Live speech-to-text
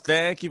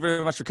Thank you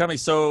very much for coming.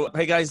 So,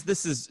 hey guys,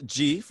 this is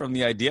G from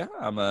The Idea.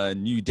 I'm a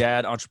new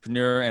dad,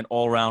 entrepreneur, and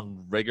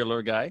all-around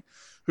regular guy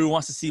who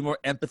wants to see more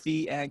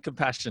empathy and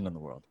compassion in the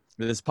world.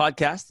 This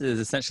podcast is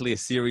essentially a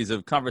series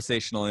of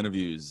conversational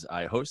interviews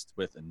I host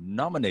with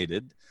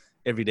nominated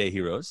everyday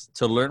heroes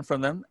to learn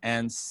from them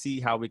and see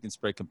how we can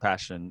spread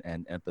compassion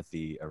and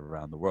empathy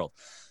around the world.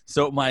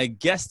 So my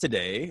guest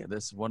today,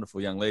 this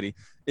wonderful young lady,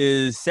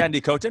 is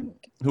Sandy Coton,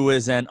 who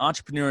is an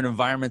entrepreneur and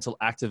environmental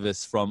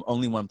activist from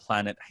Only One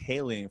Planet,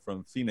 hailing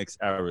from Phoenix,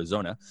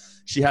 Arizona.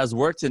 She has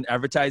worked in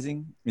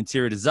advertising,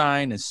 interior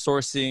design, and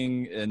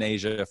sourcing in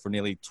Asia for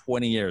nearly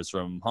 20 years,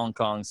 from Hong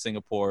Kong,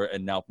 Singapore,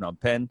 and now Phnom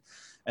Penh,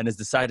 and has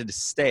decided to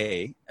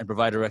stay and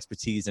provide her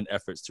expertise and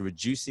efforts to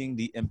reducing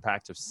the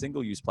impact of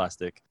single-use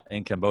plastic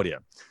in Cambodia.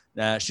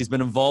 She's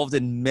been involved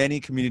in many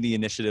community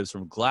initiatives,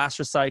 from glass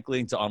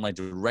recycling to online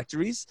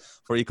directories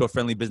for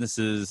eco-friendly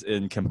businesses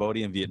in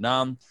Cambodia and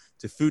Vietnam,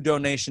 to food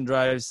donation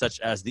drives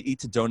such as the Eat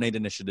to Donate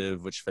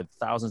initiative, which fed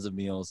thousands of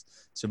meals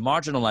to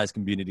marginalized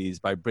communities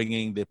by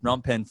bringing the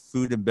Phnom Penh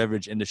food and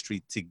beverage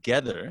industry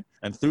together.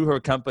 And through her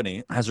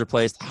company, has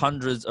replaced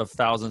hundreds of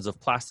thousands of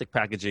plastic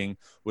packaging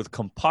with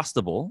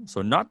compostable,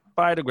 so not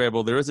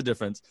biodegradable, there is a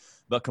difference,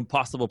 but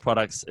compostable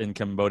products in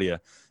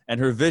Cambodia.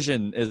 And her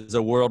vision is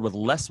a world with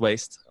less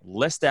waste,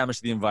 less damage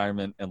to the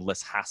environment, and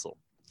less hassle.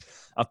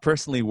 I've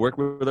personally worked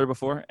with her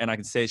before, and I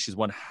can say she's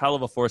one hell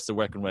of a force to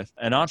reckon with,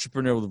 an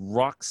entrepreneur with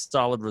rock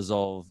solid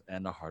resolve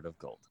and a heart of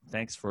gold.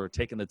 Thanks for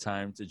taking the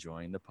time to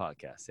join the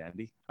podcast,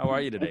 Sandy. How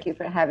are you today? Thank you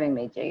for having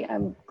me, G.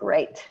 I'm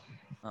great.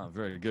 Oh,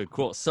 very good.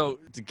 Cool. So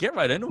to get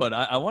right into it,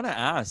 I want to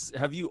ask,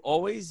 have you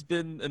always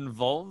been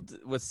involved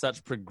with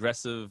such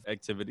progressive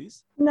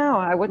activities? No,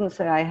 I wouldn't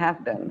say I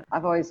have been.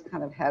 I've always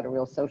kind of had a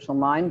real social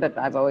mind, but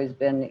I've always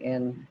been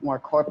in more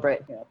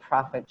corporate,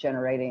 profit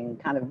generating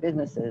kind of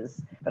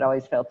businesses, but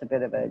always felt a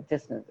bit of a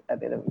distance, a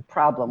bit of a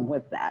problem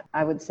with that.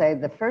 I would say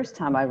the first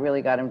time I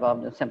really got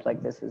involved in something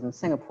like this was in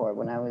Singapore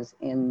when I was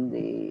in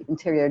the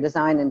interior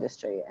design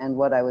industry. And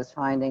what I was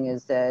finding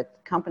is that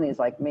companies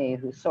like me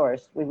who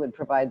sourced, we would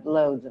provide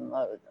loads and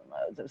loads and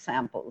loads of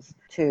samples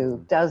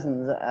to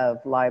dozens of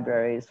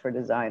libraries for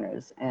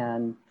designers.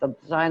 And the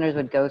designers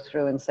would go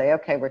through and say,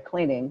 okay, we're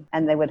cleaning.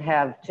 And they would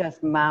have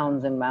just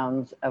mounds and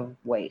mounds of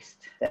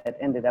waste that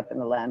ended up in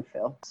the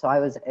landfill. So I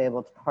was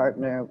able to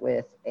partner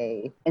with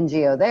a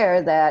NGO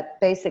there that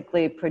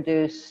basically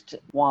produced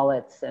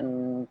wallets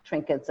and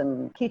trinkets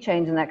and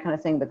keychains and that kind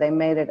of thing, but they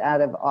made it out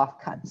of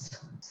offcuts.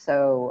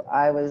 So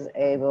I was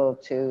able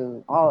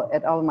to,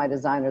 at all of my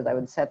designers, I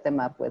would set them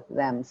up with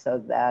them so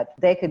that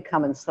they could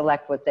come and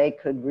select what they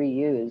could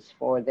reuse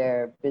for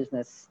their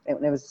business. It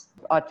was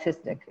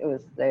autistic.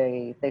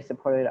 They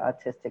supported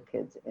autistic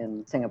kids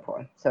in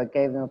Singapore. So it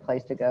gave them a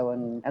place to go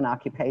and an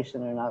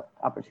occupation and an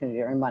opportunity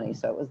to earn money.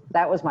 So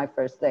that was my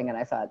first thing. And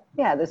I thought,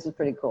 yeah, this is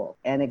pretty cool.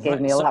 And it gave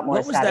me a lot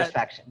more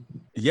satisfaction.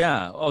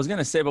 Yeah, I was going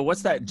to say, but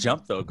what's that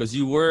jump though? Because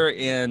you were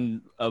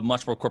in a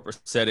much more corporate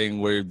setting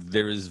where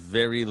there is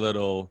very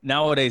little.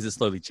 Nowadays it's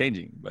slowly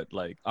changing, but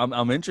like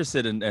I'm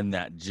interested in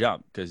that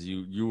jump, because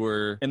you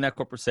were in that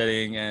corporate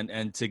setting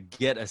and to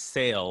get a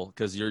sale,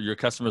 because your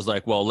customer's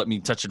like, well, let me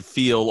touch and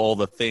feel all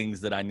the things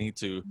that I need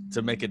to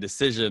make a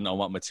decision on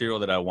what material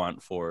that I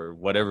want for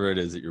whatever it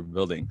is that you're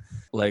building.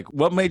 Like,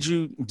 what made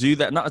you do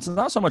that? It's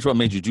not so much what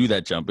made you do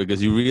that jump,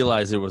 because you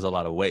realized there was a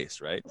lot of waste,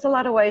 right? It's a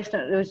lot of waste.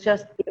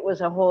 It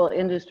was a whole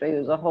industry. It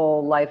was a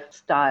whole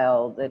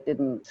lifestyle that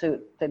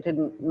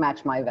didn't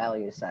match my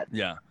value set.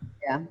 Yeah.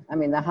 Yeah. I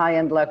mean, the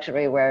high-end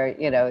luxury where,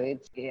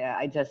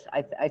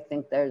 I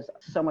think there's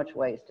so much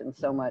waste and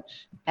so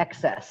much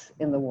excess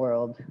in the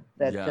world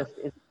that just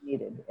isn't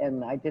needed.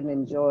 And I didn't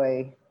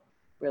enjoy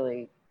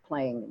really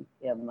playing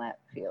in that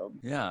field.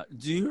 Yeah.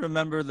 Do you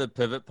remember the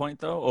pivot point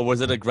though? Or was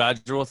it a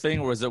gradual thing?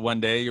 Or was it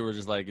one day you were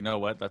just like, you know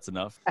what, that's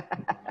enough?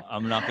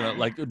 I'm not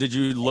going to, did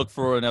you look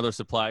for another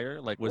supplier?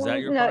 Like, was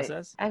that your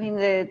process? I mean,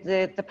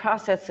 the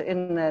process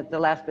in the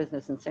last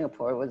business in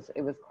Singapore was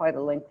quite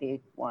a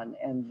lengthy one.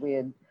 And we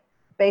had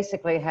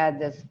basically had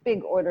this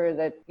big order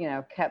that,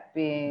 kept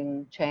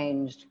being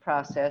changed,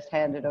 processed,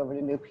 handed over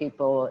to new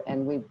people.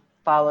 And we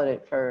followed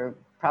it for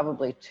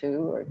probably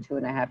 2 or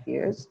 2.5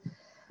 years.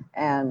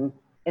 And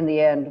in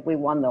the end, we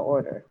won the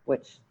order,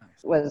 which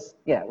was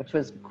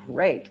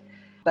great.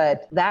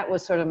 But that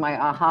was sort of my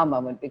aha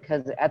moment,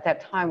 because at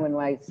that time when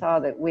I saw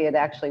that we had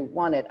actually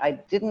won it, I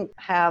didn't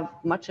have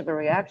much of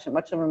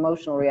an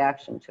emotional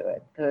reaction to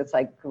it, because it's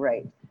like,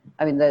 great.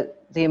 I mean, the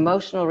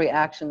emotional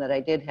reaction that I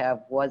did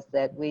have was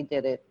that we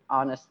did it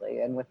honestly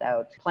and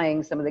without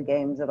playing some of the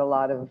games that a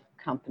lot of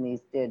companies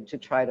did to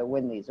try to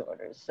win these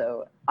orders.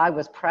 So I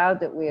was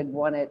proud that we had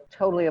won it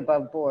totally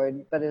above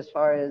board. But as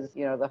far as,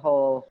 the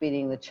whole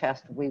beating the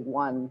chest, we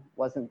won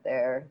wasn't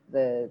there.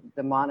 The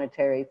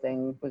monetary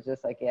thing was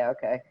just like, yeah,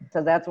 okay.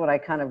 So that's when I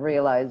kind of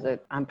realized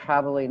that I'm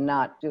probably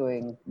not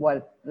doing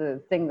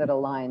the thing that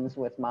aligns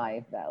with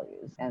my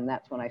values. And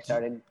that's when I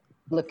started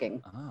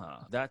looking.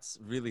 That's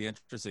really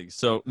interesting.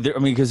 So there, I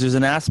mean, because there's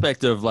an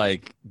aspect of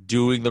like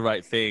doing the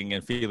right thing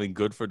and feeling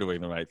good for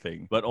doing the right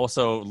thing, but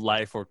also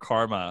life or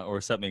karma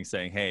or something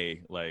saying,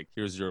 hey, like,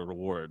 here's your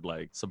reward,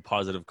 like some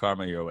positive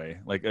karma your way.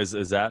 Like, is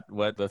that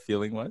what the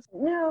feeling was?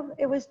 No,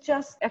 it was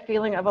just a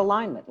feeling of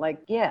alignment. Like,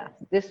 yeah,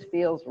 this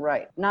feels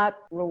right. Not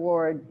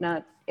reward,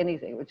 not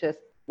anything. It was just,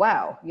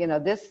 wow,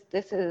 this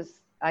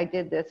is, I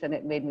did this and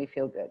it made me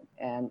feel good.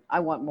 And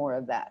I want more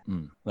of that.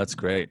 That's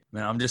great,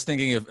 man. I'm just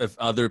thinking if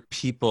other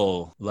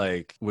people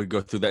like would go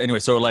through that anyway.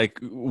 So like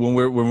when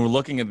we're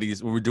looking at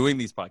these, when we're doing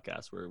these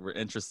podcasts, we're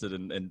interested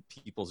in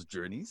people's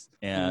journeys.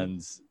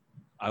 And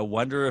I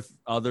wonder if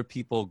other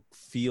people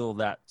feel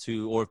that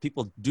too, or if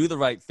people do the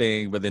right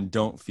thing, but then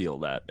don't feel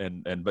that.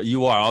 But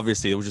you are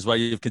obviously, which is why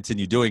you've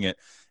continued doing it.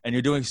 And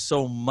you're doing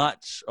so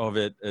much of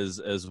it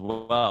as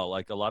well,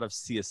 like a lot of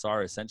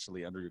CSR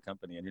essentially under your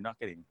company, and you're not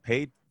getting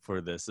paid for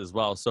this as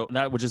well. So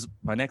that, which is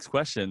my next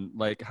question,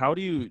 like, how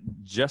do you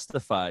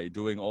justify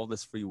doing all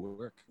this free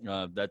work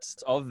that's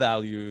of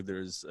value?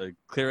 There's a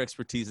clear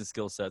expertise and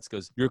skill sets,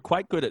 because you're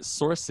quite good at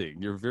sourcing.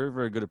 You're very,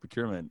 very good at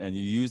procurement, and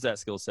you use that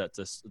skill set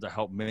to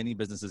help many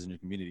businesses in your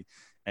community.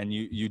 And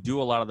you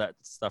do a lot of that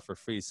stuff for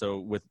free. So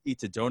with Eat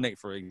to Donate,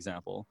 for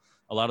example,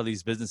 a lot of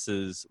these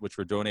businesses which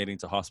were donating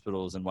to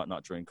hospitals and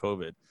whatnot during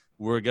COVID,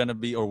 we're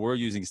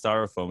using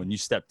styrofoam, and you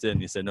stepped in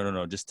and you said,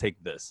 no, just take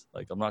this.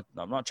 Like, I'm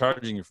not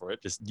charging you for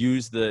it. Just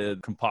use the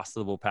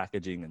compostable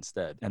packaging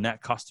instead. And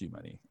that cost you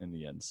money in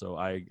the end. So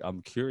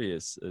I'm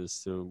curious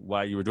as to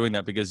why you were doing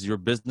that, because your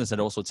business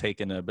had also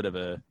taken a bit of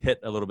a hit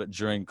a little bit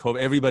during COVID.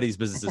 Everybody's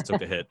businesses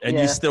took a hit. And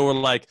you still were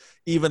like,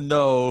 even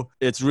though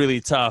it's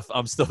really tough,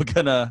 I'm still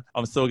gonna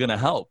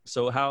help.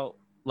 So how,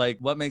 like,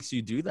 what makes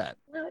you do that?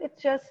 No,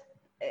 it's just,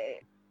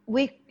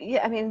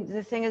 I mean,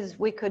 the thing is,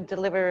 we could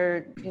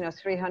deliver,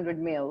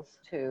 300 meals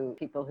to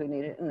people who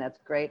need it, and that's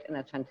great, and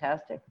that's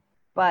fantastic.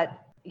 But,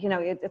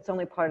 it's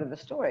only part of the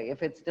story.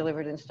 If it's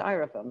delivered in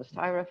styrofoam, the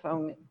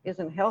styrofoam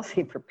isn't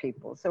healthy for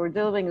people. So we're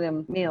delivering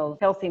them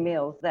healthy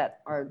meals that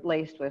are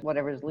laced with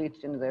whatever's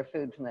leached into their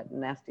food from that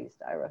nasty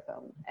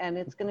styrofoam. And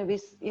it's going to be,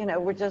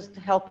 we're just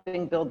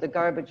helping build the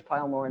garbage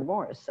pile more and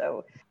more.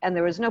 So, and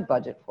there was no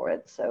budget for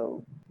it.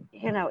 So,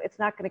 it's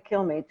not going to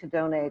kill me to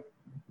donate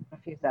a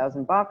few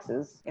thousand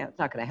boxes. It's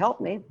not going to help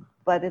me,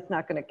 but it's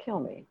not going to kill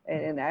me.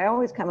 And I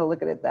always kind of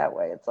look at it that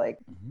way. It's like,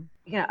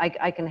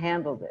 I can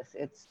handle this.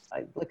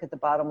 I look at the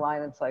bottom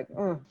line. It's like,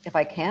 if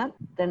I can't,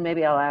 then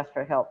maybe I'll ask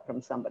for help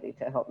from somebody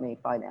to help me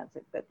finance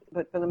it.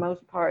 But for the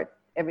most part,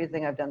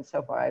 everything I've done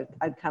so far,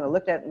 I've kind of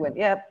looked at it and went,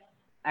 yep,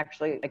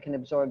 actually I can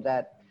absorb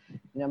that.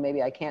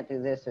 Maybe I can't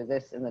do this or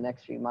this in the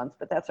next few months,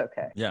 but that's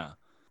okay. Yeah.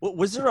 Well,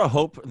 was there a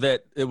hope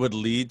that it would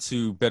lead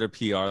to better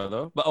PR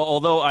though? But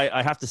although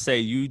I have to say,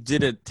 you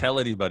didn't tell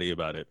anybody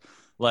about it.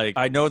 Like,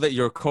 I know that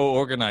your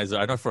co-organizer,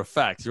 I know for a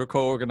fact, your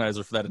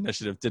co-organizer for that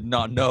initiative did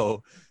not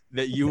know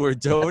that you were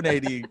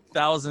donating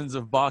thousands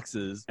of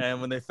boxes.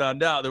 And when they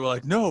found out, they were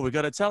like, no, we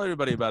got to tell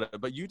everybody about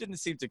it. But you didn't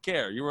seem to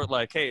care. You weren't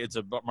like, hey, it's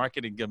a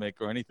marketing gimmick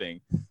or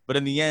anything. But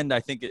in the end, I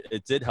think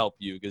it did help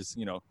you, because,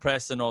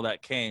 press and all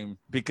that came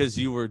because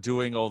you were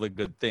doing all the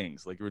good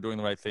things. Like, you were doing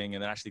the right thing,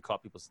 and it actually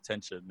caught people's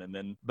attention. And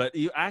then, but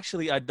you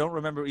actually, I don't don't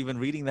remember even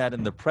reading that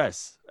in the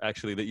press,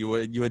 actually, that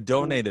you had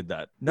donated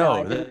that.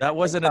 No, that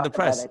wasn't in the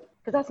press.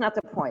 Because that's not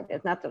the point.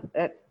 It's not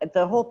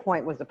the whole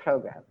point was the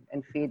program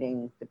and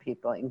feeding the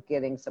people and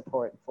getting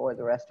support for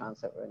the restaurants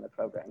that were in the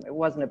program. It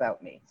wasn't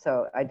about me.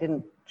 So I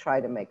didn't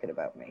try to make it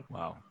about me.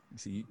 Wow.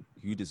 See,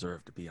 you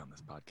deserve to be on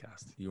this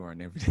podcast. You are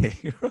an everyday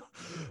hero.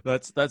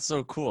 That's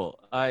so cool.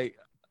 Why?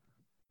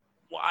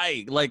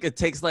 Like, it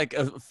takes like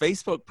a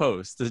Facebook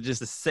post to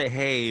say,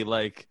 hey,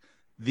 like,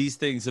 these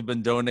things have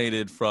been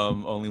donated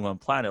from Only One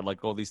Planet,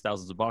 like all these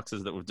thousands of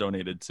boxes that were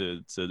donated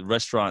to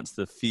restaurants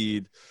to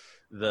feed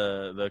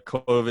the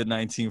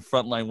COVID-19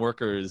 frontline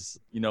workers,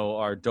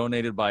 are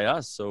donated by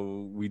us.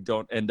 So we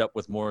don't end up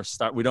with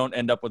we don't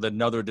end up with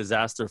another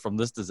disaster from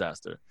this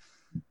disaster.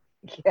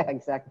 Yeah,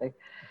 exactly.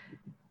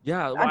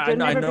 Yeah. I've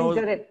never been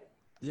good at,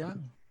 yeah.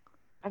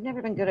 I've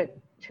never been good at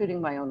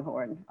tooting my own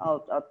horn.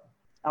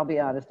 I'll be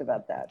honest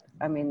about that.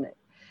 I mean,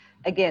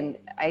 again,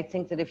 I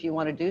think that if you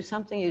want to do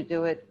something, you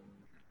do it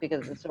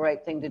because it's the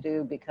right thing to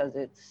do, because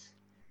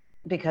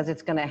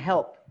it's going to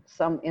help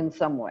in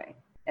some way.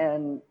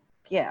 And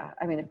yeah,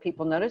 I mean, if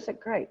people notice it,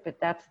 great, but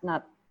that's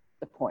not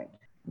the point.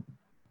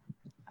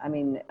 I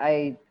mean,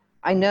 I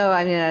know,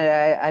 I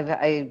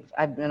mean,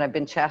 I've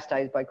been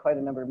chastised by quite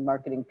a number of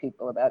marketing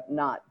people about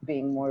not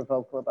being more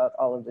vocal about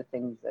all of the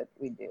things that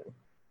we do.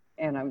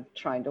 And I'm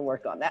trying to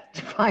work on that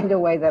to find a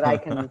way that I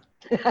can,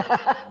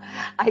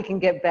 I can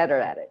get better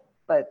at it.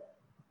 But,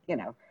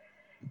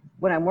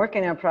 when I'm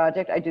working on a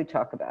project, I do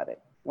talk about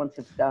it. Once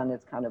it's done,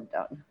 it's kind of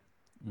done.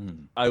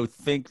 I would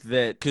think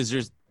that, because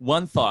there's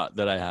one thought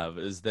that I have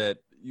is that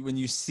when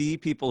you see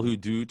people who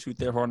do toot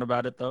their horn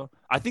about it, though,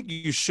 I think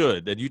you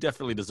should, and you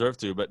definitely deserve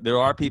to, but there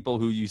are people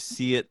who you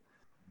see it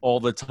all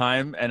the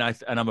time. And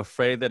I'm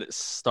afraid that it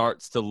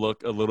starts to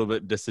look a little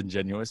bit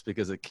disingenuous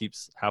because it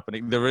keeps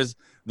happening. There is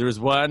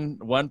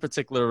one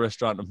particular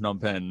restaurant in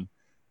Phnom Penh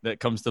that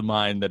comes to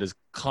mind that is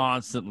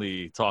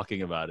constantly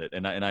talking about it,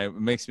 and it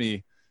makes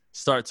me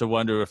start to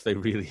wonder if they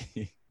really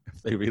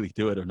if they really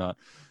do it or not,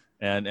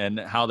 and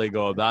how they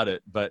go about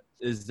it. But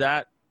is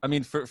that, I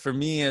mean, for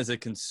me as a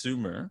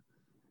consumer,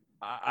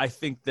 I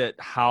think that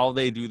how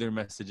they do their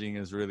messaging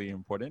is really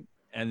important.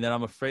 And then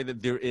I'm afraid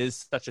that there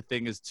is such a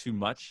thing as too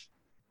much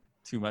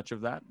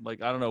of that.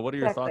 Like, I don't know. What are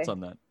your thoughts on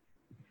that?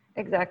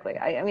 Exactly.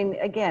 I mean,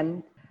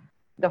 again,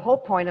 the whole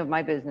point of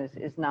my business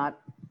is not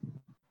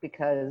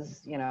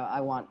because,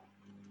 I want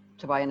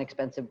to buy an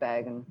expensive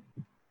bag and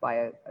buy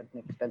an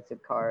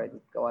expensive car and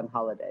go on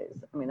holidays.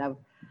 I mean,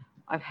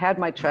 I've had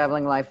my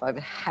traveling life. I've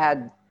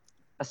had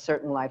a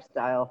certain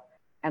lifestyle,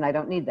 and I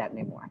don't need that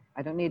anymore.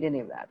 I don't need any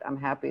of that. I'm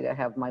happy to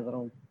have my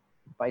little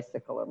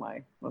bicycle or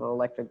my little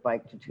electric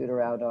bike to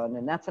tutor out on,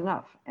 and that's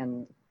enough.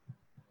 And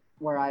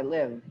where I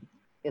live,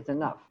 it's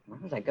enough. Where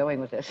was I going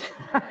with this?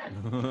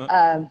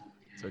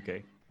 It's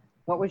okay.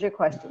 What was your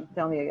question?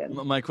 Tell me again.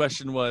 My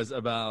question was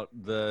about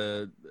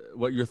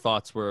what your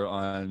thoughts were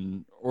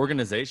on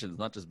organizations,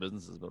 not just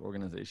businesses, but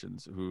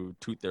organizations who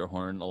toot their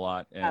horn a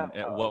lot. And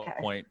at what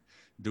point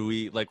do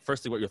we, like,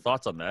 firstly, what your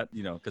thoughts on that?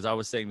 Because I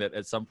was saying that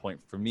at some point,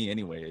 for me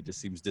anyway, it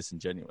just seems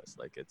disingenuous.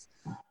 Like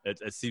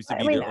it seems to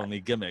be their only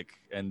gimmick,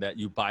 and that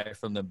you buy it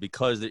from them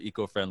because they're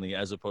eco-friendly,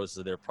 as opposed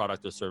to their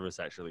product or service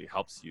actually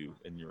helps you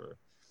in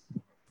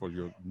for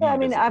your need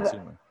as a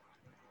consumer.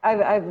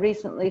 I've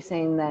recently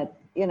seen that,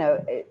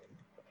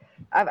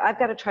 I've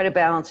got to try to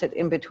balance it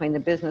in between the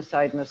business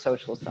side and the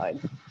social side.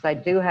 So I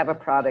do have a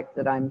product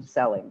that I'm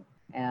selling,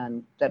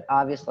 and that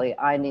obviously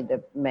I need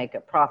to make a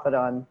profit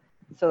on,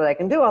 so that I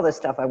can do all this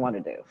stuff I want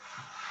to do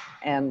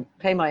and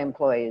pay my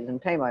employees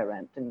and pay my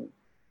rent and,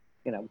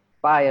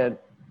 buy a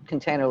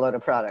container load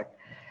of product.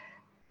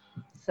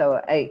 So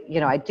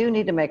I do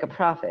need to make a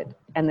profit,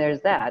 and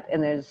there's that.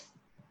 And there's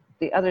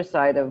the other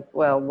side of,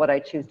 well, what I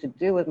choose to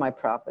do with my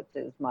profits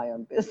is my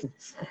own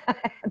business.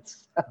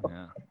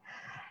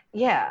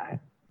 Yeah.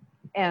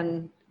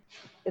 And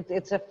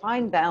it's a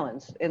fine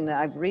balance. And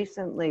I've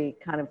recently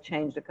kind of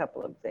changed a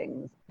couple of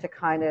things to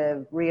kind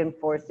of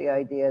reinforce the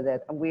idea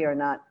that we are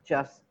not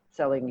just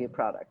selling you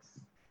products.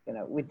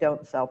 We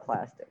don't sell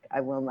plastic.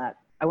 I will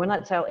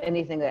not sell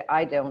anything that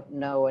I don't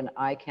know and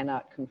I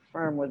cannot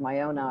confirm with my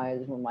own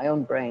eyes, with my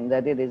own brain,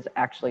 that it is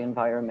actually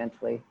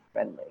environmentally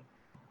friendly.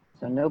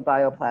 So no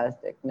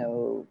bioplastic,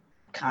 no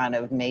kind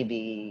of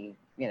maybe,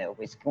 if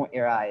we squint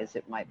your eyes,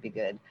 it might be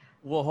good.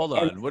 Well, hold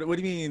on. What do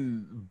you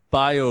mean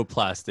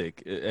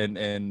bioplastic,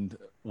 and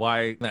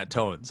why that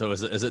tone? So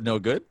is it no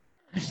good?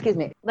 Excuse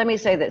me. Let me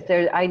say this.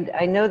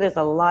 I know there's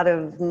a lot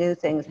of new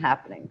things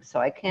happening, so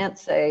I can't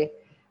say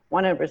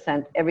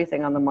 100%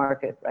 everything on the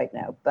market right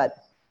now. But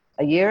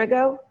a year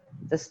ago,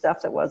 the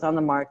stuff that was on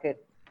the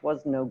market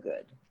was no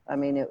good. I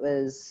mean, it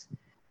was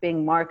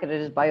being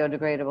marketed as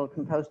biodegradable,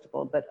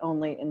 compostable, but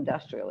only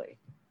industrially.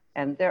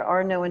 And there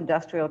are no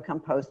industrial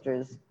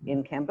composters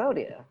in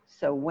Cambodia.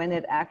 So when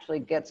it actually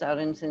gets out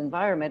into the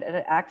environment,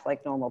 it acts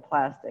like normal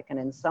plastic. And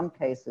in some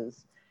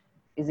cases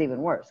is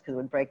even worse, because it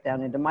would break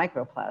down into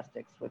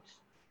microplastics, which,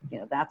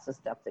 that's the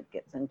stuff that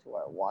gets into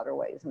our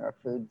waterways and our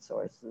food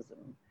sources.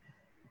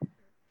 And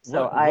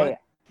so what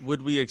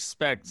would we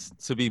expect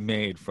to be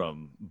made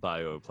from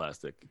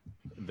bioplastic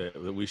that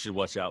we should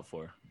watch out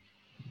for?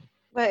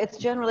 Well, it's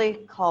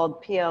generally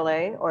called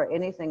PLA, or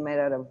anything made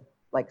out of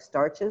like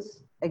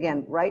starches.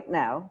 Again, right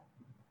now,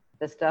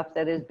 the stuff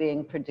that is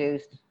being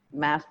produced,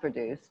 mass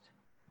produced,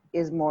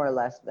 is more or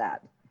less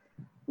that.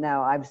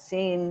 Now, I've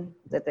seen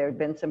that there have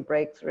been some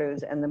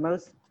breakthroughs, and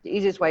the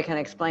easiest way I can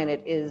explain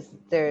it is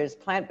there's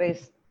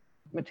plant-based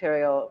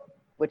material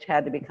which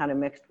had to be kind of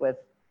mixed with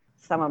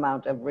some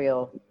amount of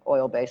real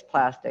oil-based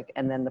plastic,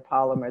 and then the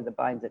polymer that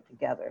binds it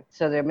together.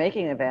 So they're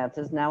making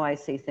advances. Now I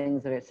see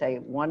things that are, say,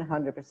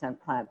 100%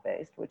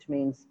 plant-based, which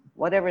means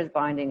whatever is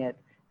binding it,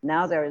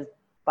 now there is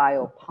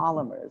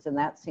biopolymers, and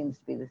that seems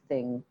to be the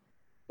thing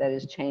that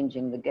is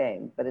changing the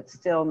game, but it's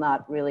still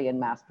not really in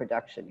mass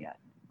production yet.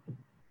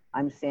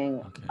 I'm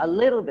seeing a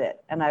little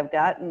bit, and I've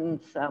gotten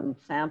some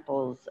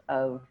samples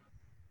of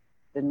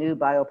the new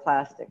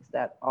bioplastics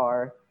that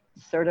are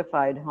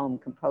certified home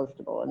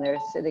compostable, and they're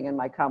sitting in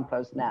my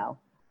compost now.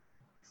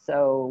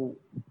 So,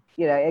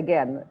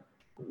 again,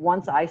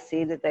 once I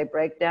see that they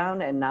break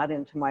down and not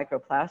into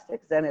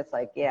microplastics, then it's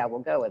like, yeah,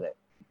 we'll go with it.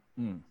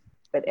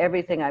 But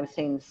everything I've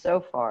seen so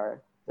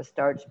far, the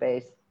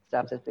starch-based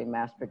stuff that's being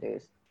mass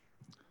produced,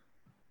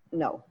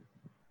 no,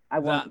 I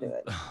won't do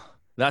it.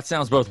 That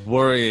sounds both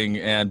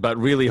worrying but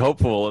really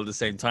hopeful at the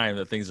same time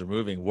that things are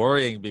moving.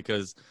 Worrying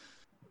because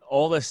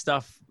all the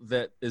stuff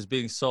that is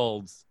being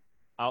sold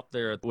out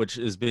there, which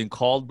is being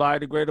called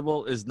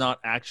biodegradable, is not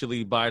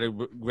actually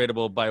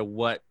biodegradable by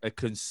what a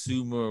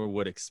consumer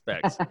would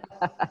expect.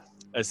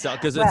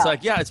 Because it's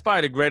like, yeah, it's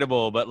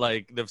biodegradable, but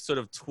like they've sort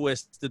of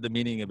twisted the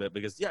meaning of it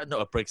because, yeah, no,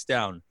 it breaks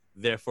down,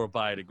 therefore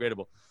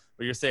biodegradable.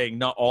 But you're saying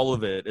not all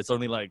of it. It's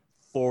only like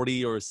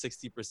 40 or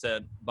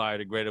 60%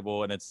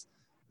 biodegradable, and it's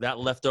that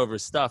leftover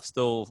stuff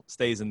still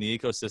stays in the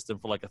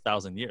ecosystem for like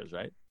 1,000 years,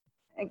 right?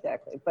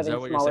 Exactly, but in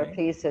smaller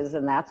pieces,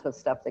 and that's what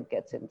stuff that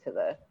gets into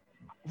the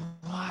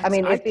What? I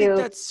mean, I if think you,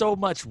 that's so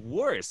much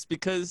worse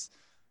because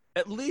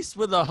at least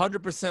with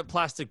 100%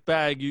 plastic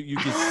bag, you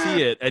could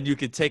see it and you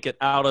could take it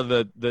out of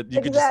the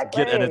you could just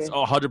get and it's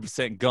exactly.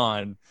 100%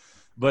 gone.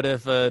 But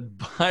if a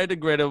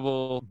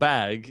biodegradable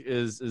bag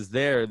is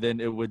there, then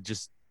it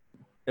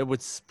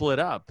would split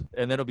up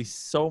and then it'll be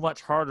so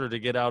much harder to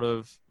get out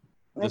of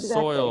the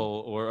Exactly.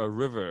 soil or a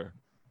river.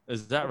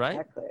 Is that right?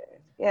 Exactly.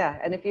 Yeah.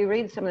 And if you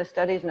read some of the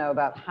studies now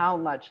about how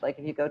much, like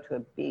if you go to a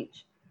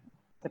beach,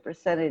 the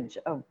percentage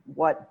of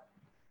what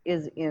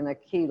is in a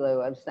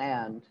kilo of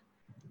sand,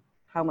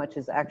 how much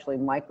is actually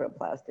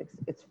microplastics,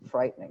 it's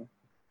frightening.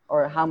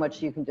 Or how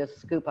much you can just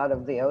scoop out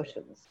of the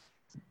oceans.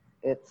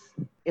 It's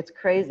it's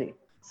crazy.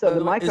 So By the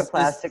the way, is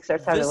microplastics are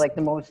sort of this like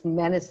the most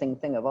menacing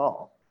thing of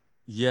all.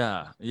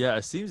 yeah, yeah,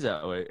 it seems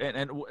that way.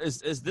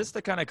 Is this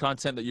the kind of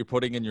content that you're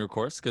putting in your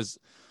course? Because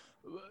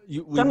we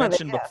Some of it,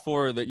 mentioned yes.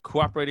 before that you're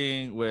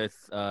cooperating with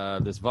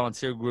this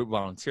volunteer group,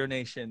 Volunteer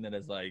Nation, that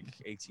is like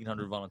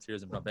 1,800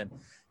 volunteers in Phnom Penh,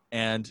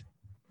 and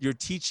you're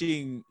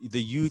teaching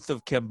the youth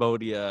of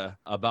Cambodia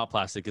about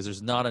plastic because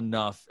there's not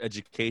enough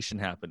education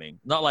happening.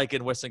 Not like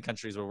in Western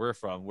countries where we're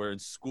from, where in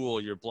school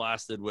you're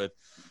blasted with,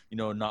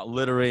 not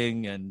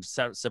littering and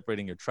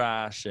separating your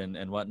trash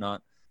and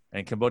whatnot.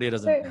 And Cambodia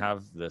doesn't There-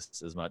 have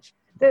this as much.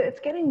 It's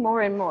getting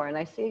more and more, and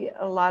I see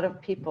a lot of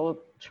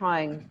people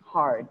trying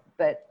hard,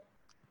 but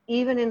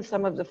even in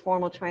some of the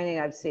formal training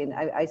I've seen,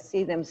 I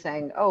see them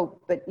saying, oh,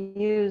 but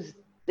use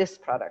this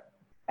product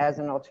as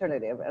an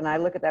alternative. And I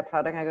look at that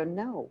product and I go,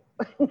 no,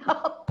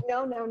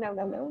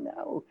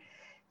 no.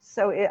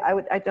 So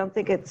I don't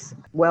think it's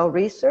well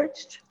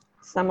researched,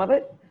 some of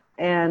it.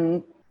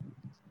 And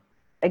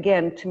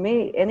again, to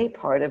me, any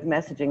part of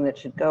messaging that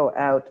should go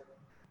out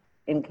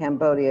in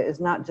Cambodia is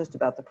not just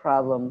about the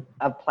problem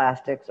of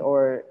plastics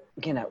or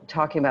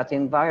talking about the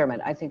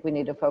environment. I think we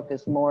need to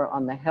focus more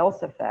on the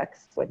health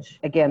effects, which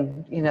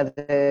again,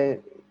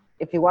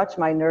 if you watch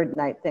my Nerd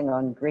Night thing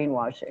on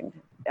greenwashing,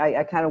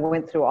 I kind of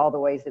went through all the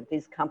ways that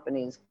these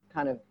companies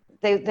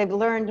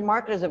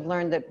marketers have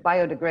learned that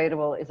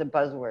biodegradable is a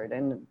buzzword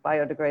and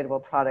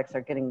biodegradable products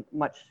are getting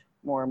much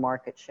more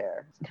market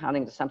share,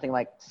 accounting to something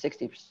like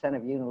 60%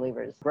 of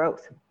Unilever's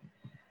growth.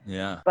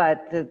 Yeah.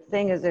 But the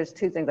thing is, there's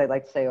two things I'd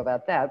like to say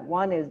about that.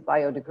 One is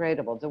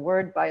biodegradable. The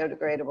word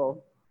biodegradable,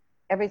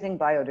 everything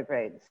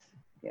biodegrades.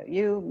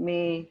 You,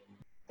 me,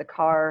 the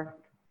car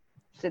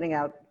sitting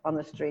out on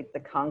the street, the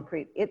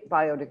concrete,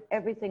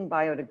 everything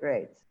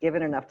biodegrades,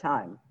 given enough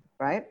time,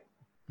 right?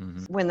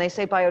 Mm-hmm. When they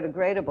say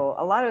biodegradable,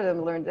 a lot of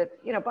them learned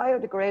that,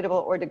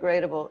 biodegradable or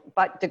degradable,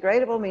 but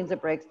degradable means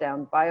it breaks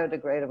down.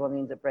 Biodegradable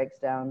means it breaks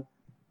down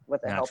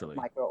with the help of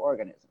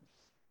microorganisms.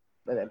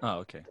 Oh,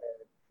 okay.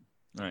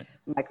 Right.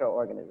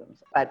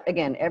 Microorganisms. But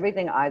again,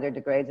 everything either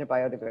degrades or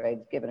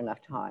biodegrades given enough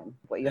time.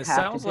 What you it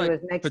have to do like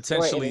is make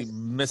potentially sure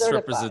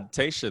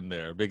misrepresentation certified.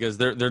 there because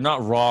they're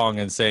not wrong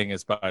in saying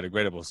it's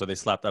biodegradable, so they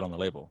slap that on the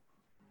label.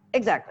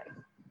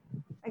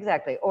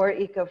 Exactly. Or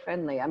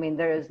eco-friendly. I mean,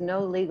 there is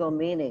no legal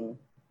meaning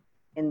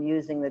in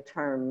using the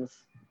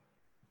terms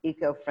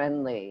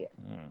eco-friendly.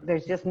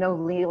 There's just no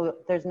legal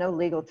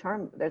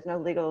term. There's no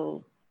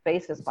legal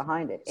basis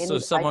behind it. So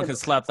someone could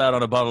slap that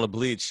on a bottle of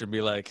bleach and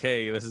be like,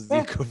 hey, this is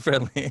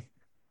eco-friendly.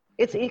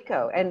 It's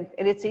eco, and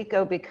it's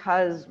eco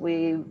because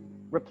we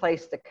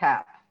replaced the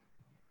cap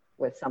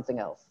with something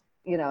else,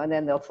 and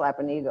then they'll slap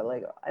an ego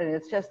logo. And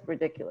it's just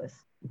ridiculous.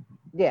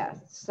 Yeah,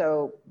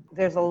 so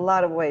there's a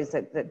lot of ways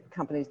that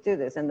companies do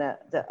this. And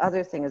the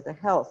other thing is the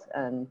health.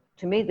 And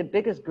to me, the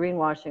biggest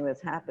greenwashing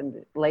that's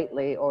happened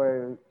lately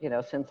or,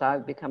 since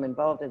I've become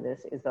involved in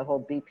this is the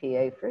whole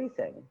BPA-free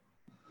thing.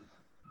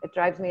 It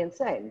drives me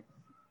insane.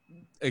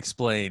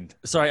 Explained.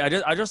 Sorry,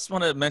 I just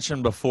want to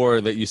mention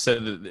before that you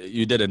said that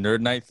you did a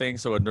Nerd Night thing.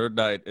 So a Nerd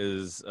Night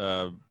is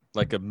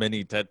like a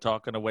mini TED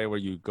Talk in a way where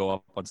you go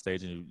up on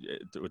stage and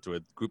you to a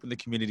group in the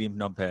community in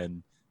Phnom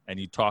Penh and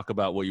you talk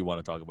about what you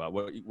want to talk about,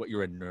 what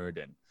you're a nerd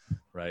in,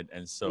 right?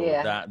 And so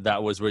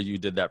that was where you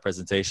did that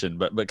presentation.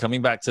 But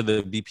coming back to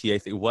the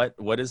BPA thing,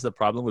 what is the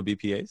problem with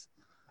BPAs?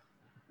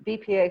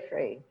 BPA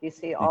free. You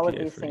see all of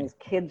these things,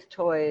 kids'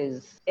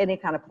 toys, any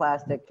kind of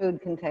plastic,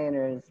 food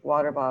containers,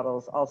 water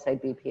bottles, all say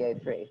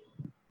BPA free.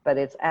 But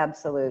it's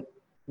absolute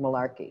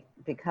malarkey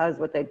because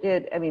what they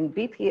did, I mean,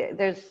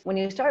 BPA, when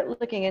you start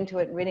looking into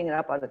it and reading it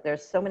up on it,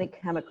 there's so many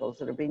chemicals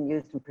that are being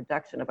used in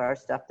production of our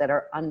stuff that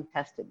are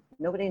untested.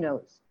 Nobody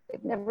knows.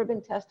 They've never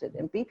been tested.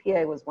 And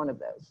BPA was one of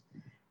those.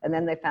 And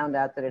then they found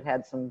out that it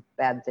had some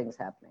bad things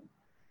happening.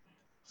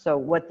 So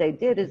what they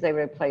did is they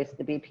replaced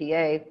the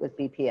BPA with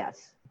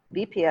BPS.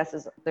 BPS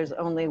is, there's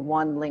only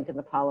one link in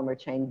the polymer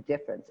chain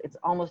difference. It's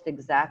almost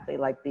exactly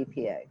like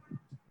BPA.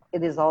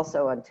 It is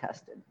also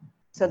untested.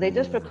 So they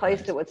just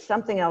replaced it with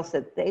something else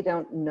that they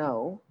don't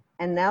know.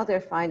 And now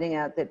they're finding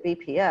out that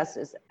BPS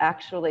is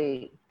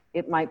actually,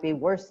 it might be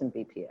worse than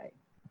BPA.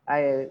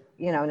 And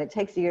it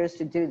takes years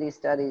to do these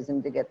studies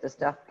and to get the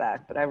stuff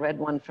back. But I read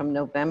one from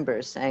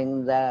November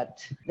saying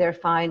that they're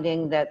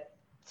finding that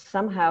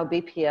somehow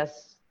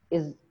BPS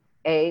is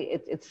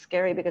it's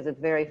scary because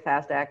it's very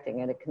fast acting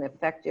and it can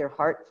affect your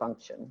heart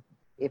function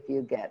if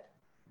you get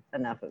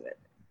enough of it.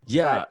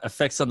 Yeah,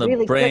 effects on the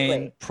really brain,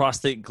 quickly.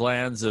 prostate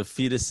glands of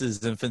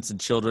fetuses, infants, and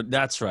children.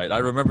 That's right. I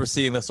remember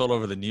seeing this all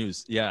over the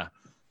news. Yeah.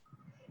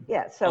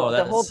 Yeah, Oh, so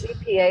the whole that's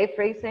BPA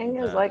free thing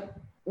is yeah. like,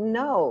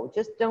 no,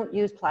 just don't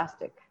use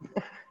plastic.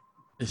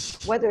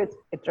 Whether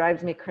it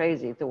drives me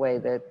crazy the way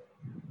that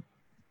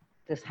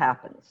this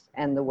happens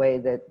and the way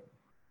that,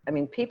 I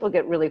mean, people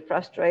get really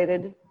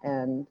frustrated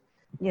and,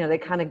 they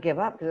kind of give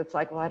up because it's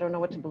like, well, I don't know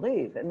what to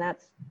believe. And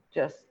that's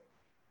just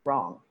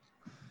wrong.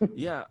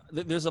 Yeah,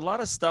 there's a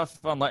lot of stuff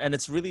online, and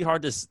it's really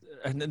hard to.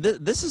 And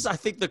this is, I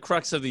think, the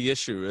crux of the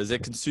issue is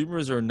that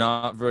consumers are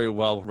not very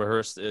well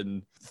rehearsed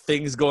in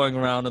things going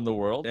around in the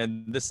world,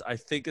 and this, I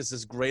think, is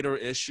this greater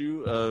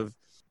issue of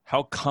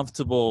how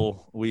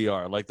comfortable we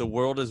are. Like the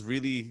world is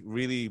really,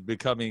 really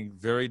becoming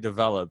very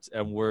developed,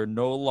 and we're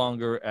no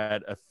longer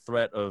at a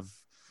threat of.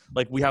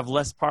 Like we have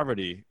less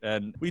poverty,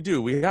 and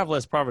we have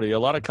less poverty. A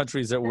lot of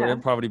countries that were Yeah.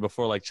 in poverty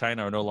before, like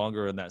China, are no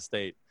longer in that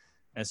state.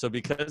 And so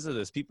because of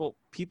this, people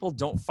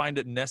don't find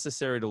it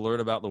necessary to learn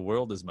about the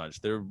world as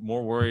much. They're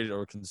more worried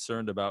or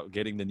concerned about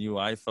getting the new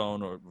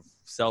iPhone or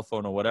cell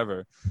phone or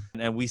whatever.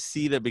 And we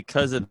see that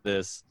because of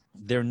this,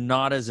 they're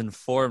not as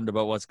informed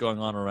about what's going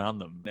on around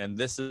them. And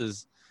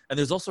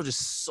there's also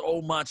just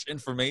so much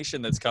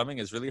information that's coming.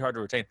 It's really hard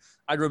to retain.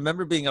 I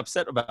remember being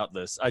upset about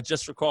this. I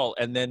just recall.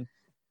 And then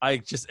I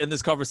just in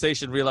this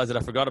conversation realized that I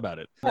forgot about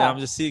it. And I'm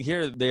just seeing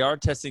here they are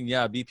testing,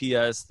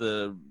 BPS.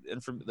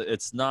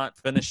 It's not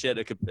finished yet.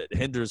 It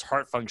hinders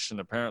heart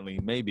function. Apparently,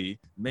 maybe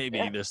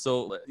there's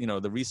still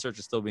the research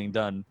is still being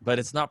done, but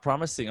it's not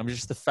promising. I mean,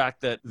 just the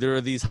fact that there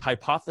are these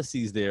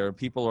hypotheses there,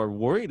 people are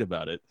worried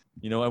about it,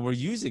 and we're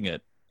using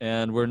it,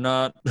 and we're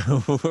not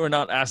we're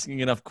not asking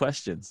enough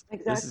questions.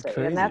 Exactly. This is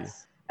crazy.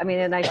 And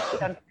and I see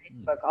on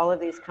Facebook all of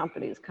these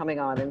companies coming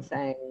on and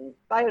saying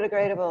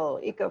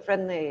biodegradable,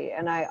 eco-friendly.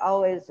 And I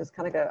always just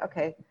kind of go,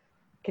 okay,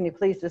 can you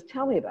please just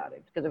tell me about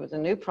it? Because it was a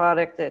new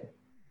product that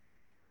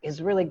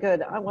is really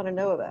good. I want to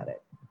know about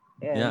it.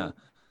 And,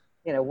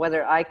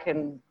 whether I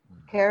can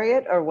carry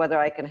it or whether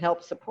I can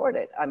help support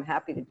it, I'm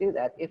happy to do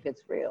that if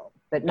it's real.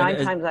 But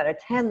 9 times out of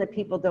 10, the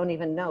people don't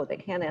even know. They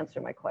can't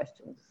answer my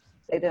questions.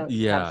 They don't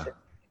have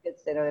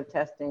certificates, they don't have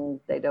testing,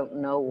 they don't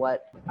know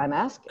what I'm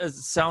asking. It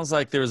sounds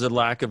like there's a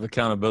lack of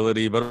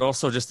accountability, but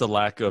also just a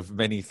lack of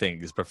many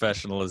things,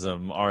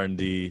 professionalism,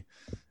 R&D,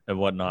 and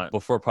whatnot.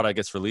 Before a product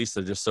gets released,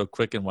 they're just so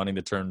quick in wanting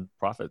to turn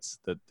profits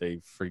that they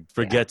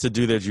forget to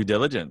do their due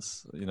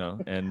diligence,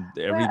 and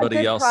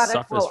everybody else suffers for it.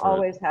 A good product will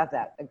always have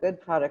that. A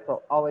good product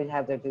will always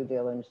have their due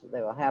diligence.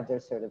 They will have their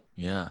sort of...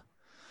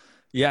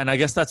 Yeah, and I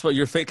guess that's what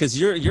you're facing, because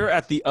you're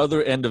at the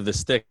other end of the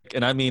stick,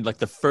 and I mean like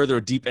the further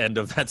deep end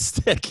of that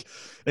stick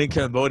in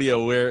Cambodia,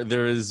 where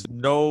there is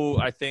no,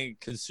 I think,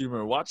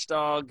 consumer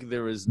watchdog,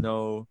 there is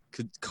no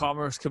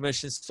commerce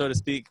commission, so to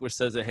speak, which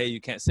says that, hey,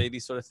 you can't say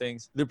these sort of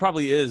things. There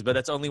probably is, but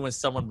that's only when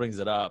someone brings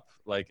it up,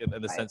 like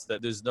in the sense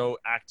that there's no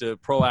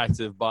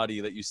proactive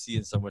body that you see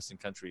in some Western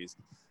countries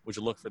which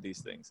look for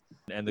these things,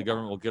 and the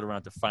government will get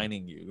around to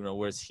fining you,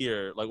 whereas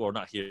here,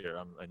 not here,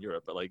 I'm in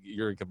Europe, but like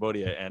you're in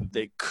Cambodia, and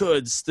they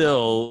could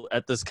still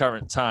at this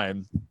current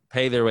time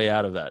pay their way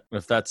out of that,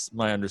 if that's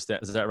my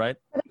understanding. Is that right?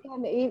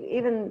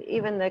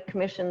 Even the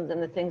commissions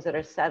and the things that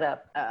are set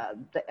up,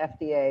 the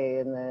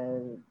FDA and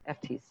the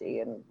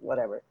FTC and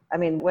whatever. I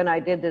mean, when I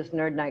did this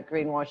Nerd Night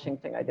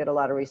greenwashing thing, I did a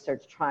lot of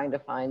research trying to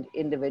find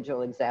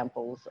individual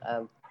examples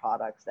of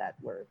products that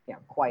were,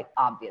 quite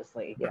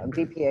obviously,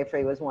 BPA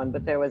free was one,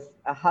 but there was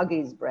a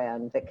Huggies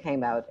brand that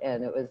came out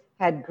and it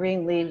had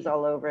green leaves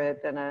all over it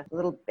and a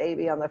little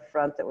baby on the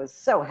front that was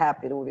so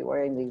happy to be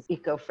wearing these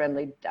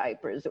eco-friendly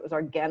diapers. It was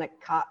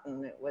organic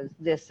cotton. It was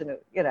this and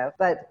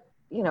but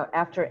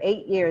after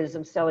 8 years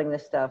of selling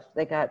this stuff,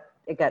 it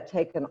got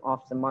taken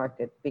off the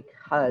market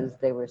because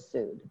they were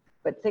sued.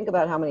 But think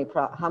about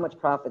how much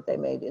profit they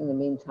made in the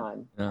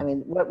meantime. Yeah. I mean,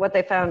 what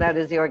they found out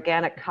is the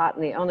organic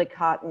cotton, the only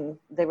cotton,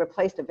 they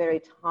replaced a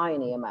very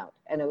tiny amount,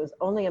 and it was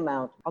only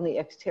amount on the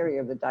exterior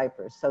of the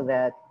diaper so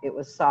that it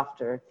was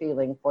softer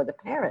feeling for the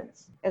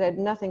parents. It had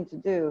nothing to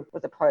do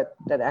with the part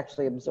that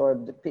actually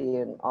absorbed the pee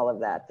and all of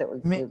that. That was.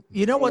 I mean,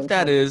 you know what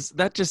that is?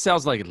 That just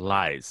sounds like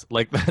lies.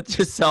 Like that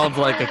just sounds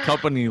like a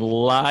company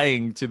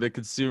lying to the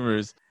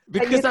consumers.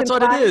 Because that's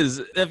what it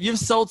is. If you've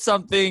sold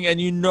something and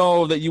you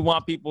know that you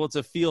want people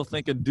to feel,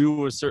 think, and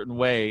do a certain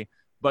way,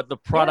 but the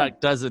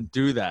product doesn't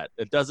do that.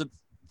 It doesn't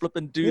flip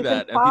and do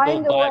that, and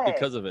people buy it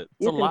because of it.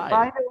 It's a lie. You can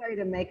find a way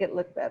to make it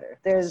look better.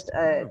 There's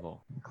a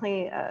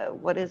clean,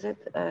 what is it?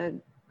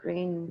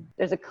 Green,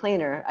 there's a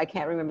cleaner. I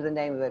can't remember the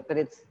name of it, but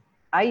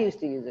I used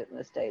to use it in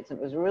the States. It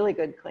was a really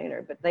good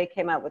cleaner, but they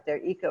came out with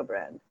their eco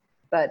brand.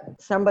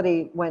 But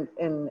somebody went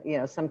in,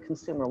 some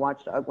consumer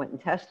watchdog went and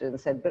tested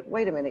and said, but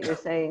wait a minute, you're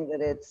saying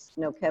that it's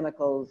no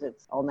chemicals,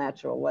 it's all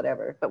natural,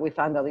 whatever. But we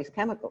found all these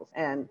chemicals.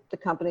 And the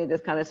company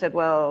just kind of said,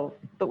 well,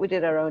 but we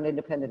did our own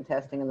independent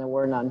testing and there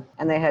were none.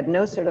 And they had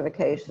no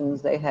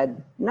certifications. They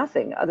had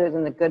nothing other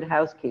than the good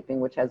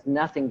housekeeping, which has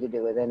nothing to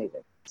do with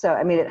anything. So,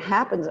 I mean, it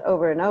happens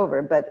over and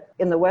over, but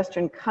in the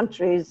Western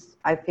countries,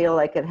 I feel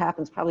like it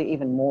happens probably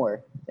even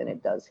more than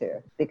it does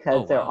here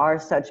because there are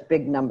such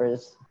big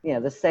numbers, you know,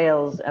 the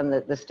sales and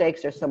the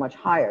stakes are so much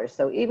higher.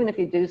 So even if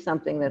you do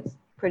something that's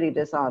pretty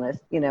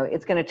dishonest, you know,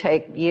 it's going to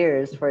take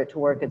years for it to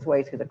work its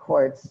way through the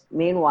courts.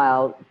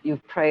 Meanwhile,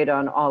 you've preyed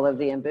on all of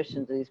the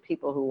ambitions of these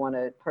people who want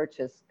to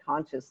purchase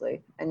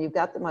consciously, and you've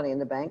got the money in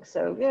the bank.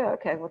 So yeah,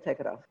 okay, we'll take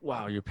it off.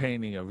 Wow, you're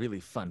painting a really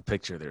fun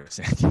picture there,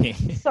 Sandy.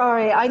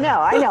 Sorry, I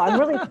know.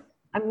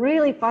 I'm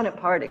really fun at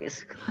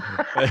parties.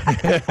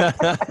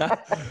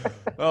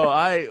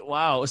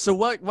 Wow. So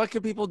what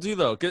can people do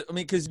though? I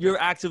mean, because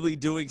you're actively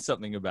doing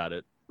something about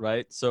it,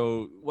 right?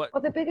 So what?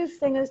 Well, the biggest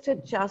thing is to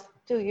just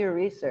do your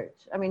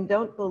research. I mean,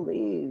 don't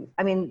believe.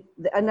 I mean,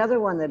 another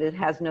one that it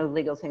has no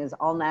legal thing is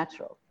all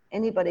natural.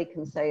 Anybody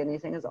can say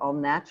anything is all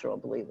natural,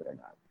 believe it or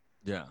not.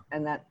 Yeah.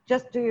 And that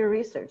just do your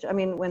research. I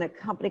mean, when a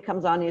company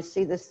comes on, you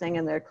see this thing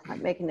and they're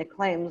making the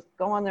claims,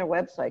 go on their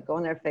website, go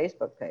on their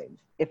Facebook page.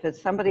 If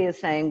it's somebody is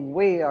saying,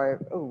 we're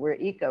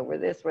eco, we're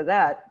this, we're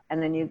that,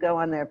 and then you go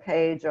on their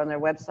page or on their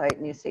website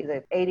and you see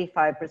that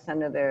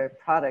 85% of their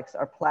products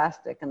are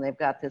plastic and they've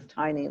got this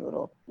tiny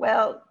little,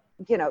 well,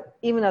 you know,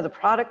 even though the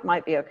product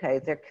might be okay,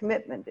 their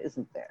commitment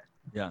isn't there.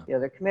 Yeah. You know,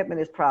 their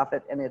commitment is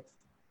profit and it's,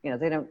 you know,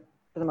 they don't,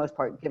 for the most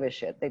part, give a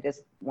shit. They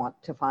just want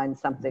to find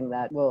something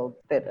that will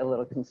fit a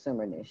little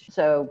consumer niche.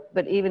 So,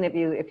 but even if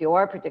you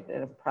are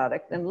predicting a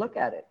product, then look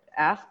at it.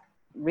 Ask,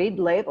 read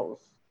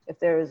labels. If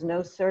there is no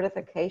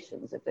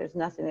certifications, if there's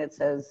nothing that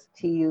says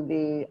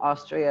TUV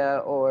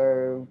Austria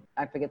or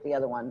I forget the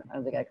other one, I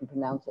don't think I can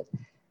pronounce it.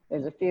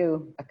 There's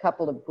a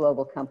couple of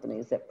global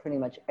companies that pretty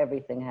much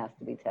everything has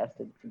to be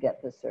tested to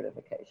get this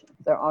certification.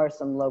 There are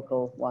some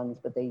local ones,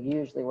 but they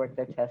usually work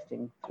their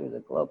testing through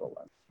the global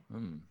ones.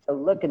 So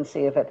look and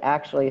see if it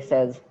actually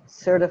says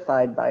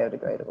certified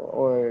biodegradable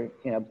or,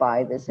 you know,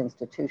 by this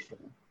institution.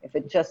 If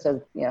it just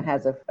says, you know,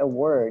 has a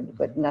word,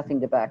 but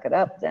nothing to back it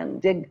up, then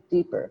dig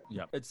deeper.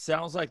 Yeah. It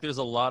sounds like there's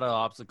a lot of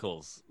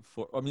obstacles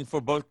for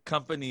both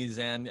companies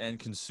and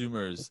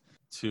consumers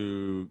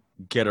to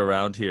get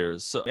around here.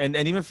 So, and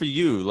even for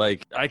you,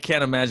 like, I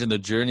can't imagine the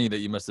journey that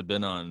you must have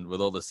been on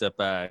with all the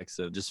setbacks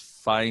and just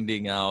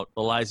finding out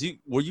the lies.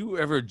 Were you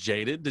ever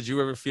jaded? Did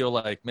you ever feel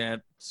like,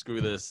 man,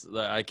 screw this,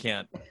 I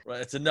can't,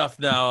 it's enough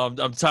now.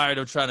 I'm tired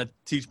of trying to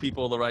teach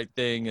people the right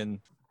thing. And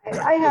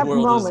I have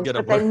moments,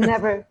 but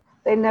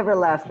they never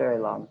last very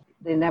long.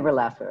 They never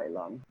last very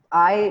long.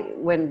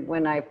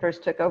 When I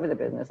first took over the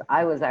business,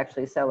 I was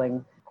actually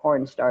selling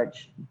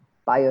cornstarch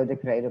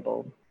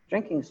biodegradable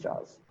drinking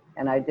straws.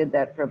 And I did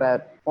that for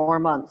about 4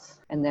 months.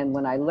 And then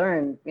when I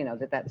learned, you know,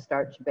 that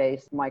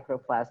starch-based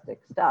microplastic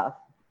stuff,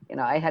 you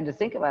know, I had to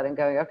think about it and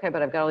go, okay,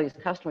 but I've got all these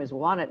customers who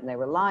want it and they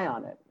rely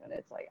on it. And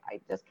it's like,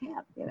 I just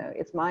can't, you know,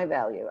 it's my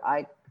value.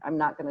 I'm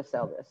not going to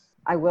sell this.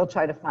 I will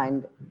try to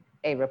find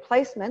a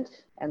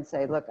replacement and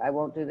say, look, I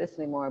won't do this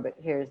anymore, but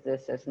here's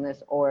this, this, and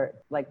this, or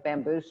like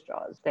bamboo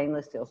straws,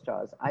 stainless steel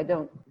straws. I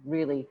don't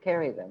really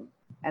carry them.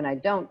 And I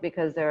don't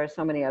because there are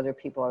so many other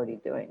people already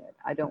doing it.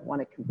 I don't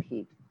want to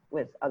compete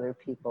with other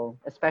people,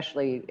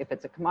 especially if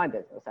it's a commodity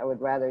business. I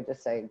would rather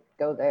just say,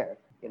 go there.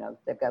 You know,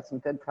 they've got some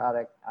good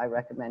product. I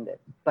recommend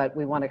it. But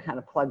we want to kind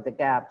of plug the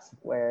gaps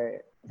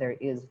where there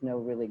is no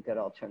really good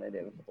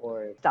alternative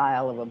or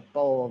style of a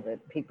bowl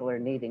that people are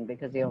needing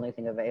because the only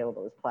thing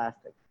available is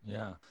plastic.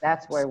 Yeah.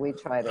 That's where we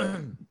try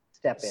to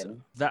step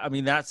in.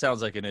 That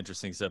sounds like an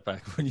interesting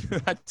setback when you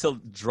had to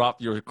drop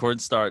your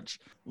cornstarch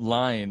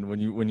line when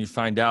you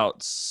find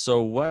out.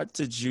 So what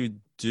did you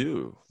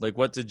do? Like,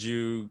 how did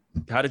you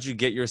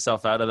get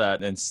yourself out of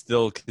that and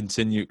still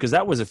continue? Because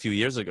that was a few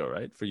years ago,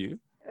 right? For you?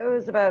 It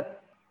was about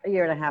a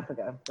year and a half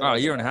ago. Oh, a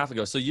year and a half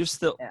ago. So you've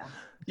still,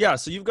 yeah.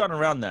 So you've gone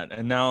around that,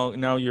 and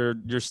now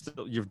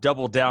you've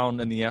doubled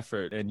down in the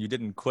effort, and you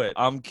didn't quit.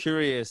 I'm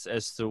curious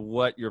as to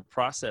what your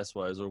process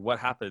was, or what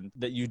happened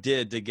that you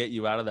did to get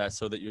you out of that,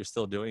 so that you're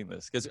still doing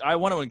this. Because I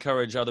want to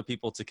encourage other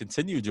people to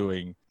continue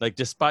doing, like,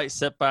 despite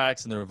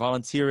setbacks, and they're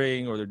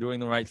volunteering or they're doing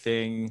the right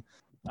thing.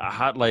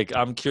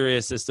 I'm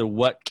curious as to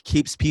what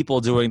keeps people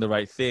doing the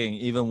right thing,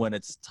 even when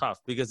it's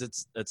tough, because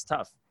it's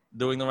tough.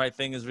 Doing the right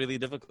thing is really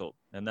difficult.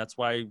 And that's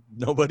why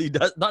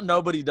not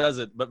nobody does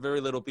it, but very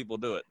little people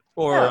do it.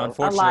 Or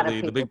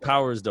unfortunately, the big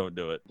powers don't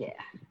do it. Yeah.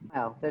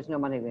 Well, there's no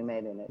money to be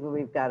made in it.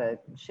 We've got to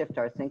shift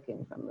our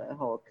thinking from the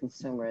whole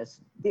consumerist.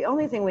 The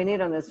only thing we need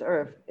on this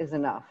earth is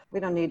enough. We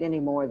don't need any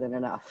more than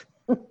enough.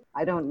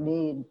 I don't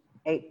need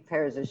 8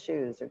 pairs of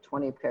shoes or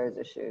 20 pairs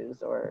of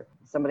shoes, or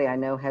somebody I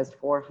know has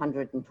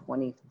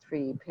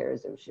 423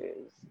 pairs of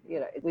shoes. You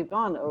know, we've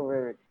gone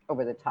over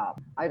the top.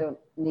 I don't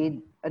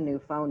need a new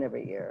phone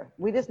every year.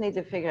 We just need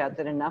to figure out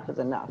that enough is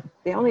enough.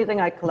 The only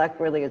thing I collect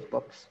really is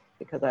books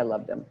because I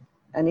love them.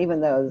 And even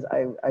those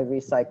I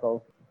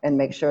recycle and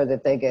make sure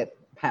that they get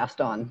passed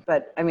on.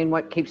 But I mean,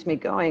 what keeps me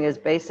going is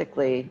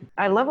basically,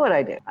 I love what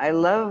I do.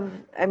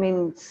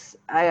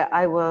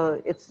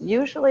 It's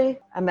usually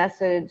a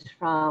message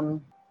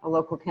from a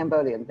local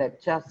Cambodian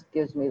that just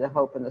gives me the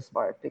hope and the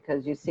spark,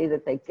 because you see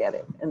that they get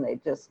it and they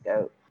just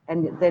go.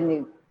 And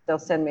then they'll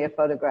send me a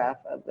photograph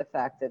of the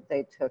fact that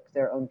they took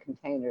their own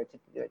container to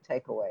do a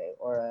takeaway,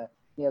 or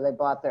they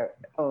bought their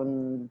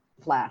own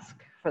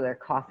flask for their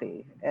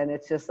coffee. And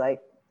it's just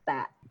like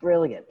that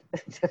brilliant.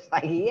 It's just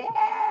like,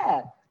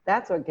 yeah,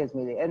 that's what gives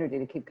me the energy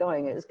to keep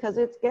going, is because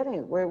it's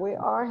getting where we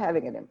are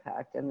having an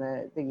impact. And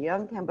the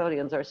young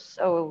Cambodians are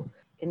so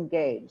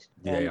engaged.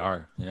 They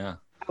are, yeah.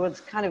 I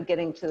was kind of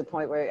getting to the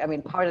point where, I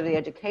mean, part of the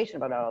education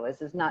about all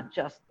this is not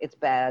just it's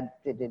bad,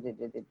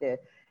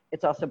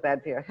 it's also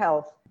bad for your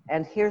health.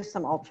 And here's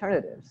some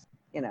alternatives.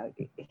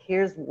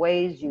 Here's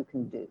ways you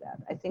can do that.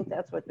 I think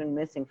that's what's been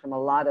missing from a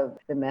lot of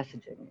the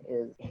messaging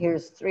is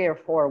here's 3 or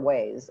 4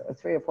 ways or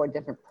 3 or 4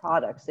 different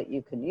products that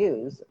you can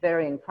use,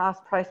 varying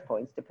price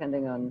points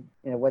depending on,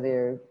 whether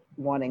you're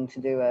wanting to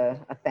do a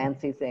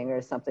fancy thing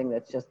or something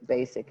that's just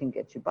basic and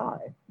get you by.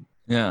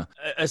 Yeah.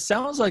 It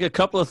sounds like a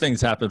couple of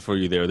things happened for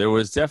you there. There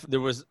was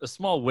a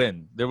small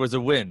win. There was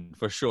a win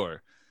for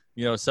sure.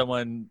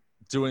 Someone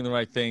doing the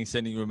right thing,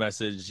 sending you a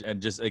message,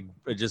 and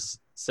it just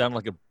sounded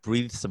like it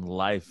breathed some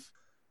life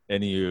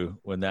into you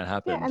when that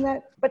happened. Yeah,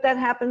 but that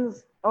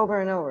happens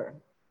over and over.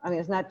 I mean,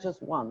 it's not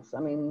just once.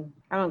 I mean,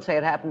 I don't say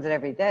it happens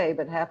every day,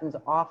 but it happens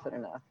often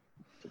enough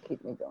to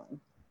keep me going.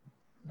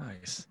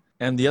 Nice.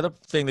 And the other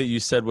thing that you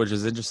said, which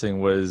is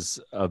interesting, was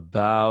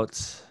about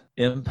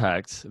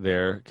impact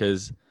there,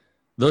 because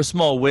those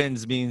small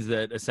wins means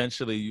that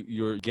essentially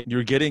you're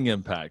getting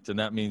impact, and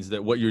that means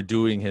that what you're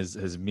doing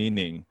has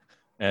meaning,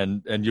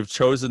 and you've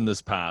chosen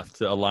this path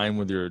to align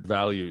with your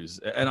values.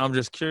 And I'm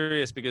just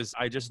curious because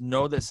I just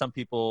know that some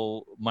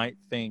people might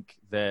think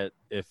that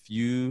if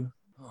you,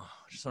 I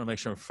just want to make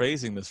sure I'm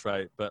phrasing this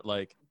right, but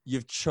like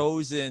you've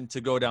chosen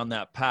to go down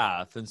that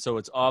path, and so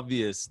it's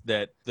obvious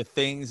that the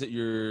things that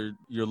you're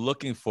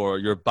looking for,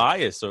 your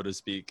bias, so to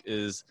speak,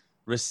 is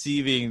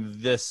receiving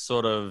this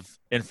sort of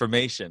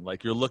information.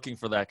 Like you're looking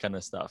for that kind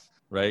of stuff,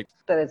 right?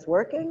 That it's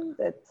working,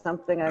 that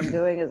something I'm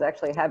doing is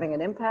actually having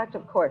an impact,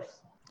 of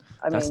course.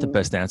 That's the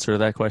best answer to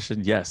that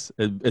question. Yes,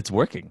 it's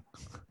working.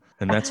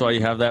 And that's why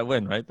you have that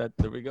win, right?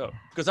 There we go.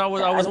 Because I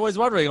was always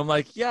wondering, I'm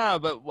like, yeah,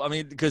 but I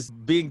mean, because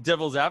being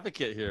devil's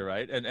advocate here,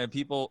 right? And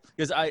people,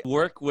 because I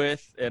work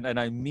with and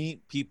I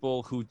meet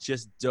people who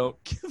just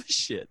don't give a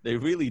shit. They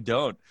really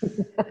don't.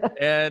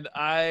 And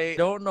I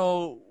don't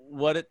know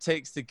what it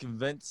takes to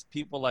convince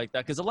people like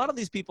that. Because a lot of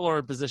these people are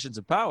in positions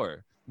of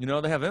power.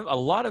 They have a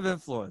lot of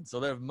influence. So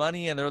they have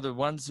money, and they're the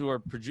ones who are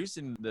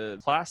producing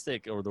the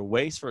plastic or the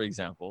waste, for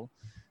example.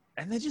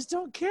 And they just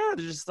don't care.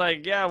 They're just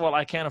like, yeah, well,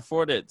 I can't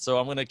afford it, so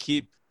I'm going to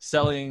keep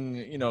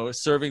selling,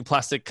 serving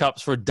plastic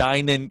cups for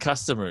dine-in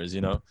customers,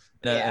 in a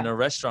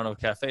restaurant or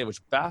cafe,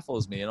 which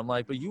baffles me. And I'm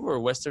like, but you were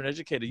Western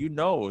educated. You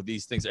know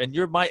these things. And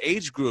you're my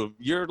age group.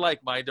 You're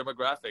like my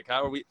demographic.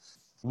 How are we?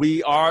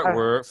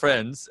 We're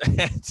friends.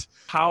 And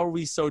how are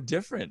we so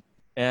different?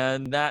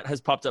 And that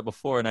has popped up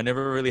before. And I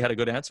never really had a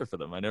good answer for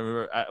them.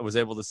 I was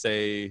able to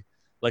say,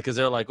 like, because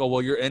they're like, oh,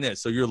 well, you're in it,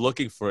 so you're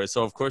looking for it.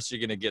 So, of course, you're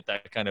going to get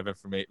that kind of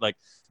information, like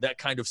that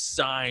kind of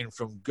sign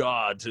from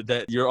God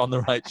that you're on the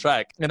right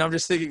track. And I'm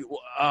just thinking,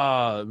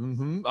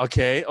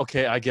 okay,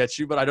 I get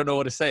you, but I don't know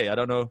what to say. I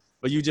don't know.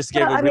 But you just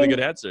gave a really good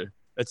answer.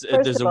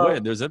 There's a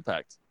win, there's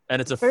impact,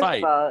 and it's a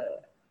fight.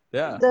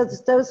 Yeah.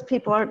 Those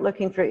people aren't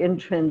looking for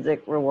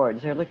intrinsic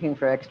rewards. They're looking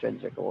for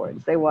extrinsic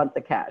rewards. They want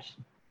the cash.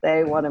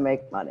 They want to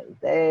make money.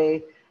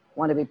 They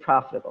want to be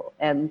profitable.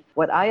 And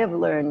what I have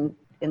learned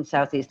in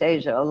Southeast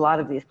Asia, a lot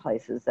of these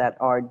places that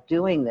are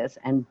doing this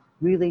and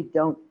really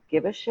don't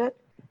give a shit,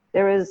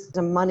 there is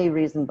a money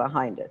reason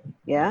behind it.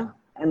 Yeah.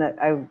 And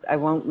I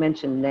won't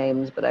mention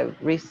names, but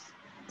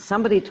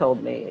somebody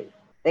told me,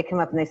 they came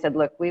up and they said,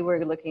 look, we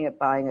were looking at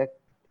buying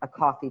a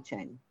coffee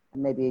chain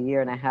maybe a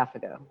year and a half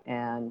ago.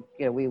 And,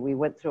 we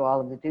went through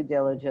all of the due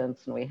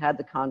diligence and we had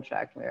the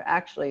contract. We were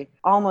actually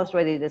almost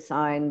ready to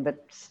sign,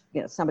 but,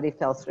 somebody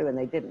fell through and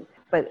they didn't.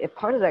 But if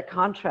part of that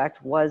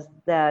contract was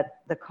that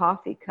the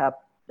coffee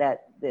cup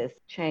that this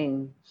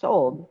chain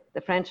sold,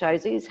 the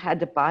franchisees had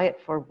to buy it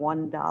for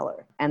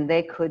 $1, and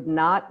they could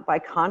not, by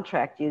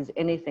contract, use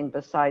anything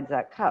besides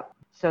that cup.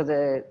 So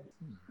the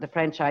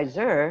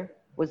franchisor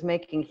was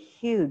making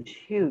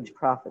huge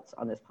profits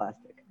on this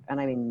plastic,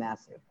 and I mean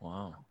massive.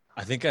 Wow.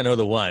 I think I know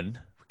the one.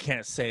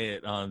 Can't say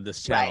it on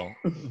this channel,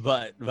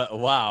 right. but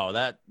wow,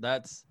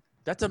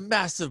 that's a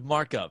massive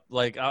markup.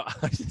 Like,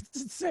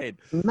 it's insane.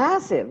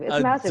 Massive.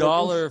 It's massive.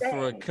 $1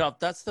 for a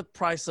cup. That's the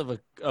price of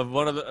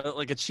one of the,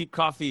 like a cheap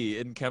coffee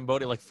in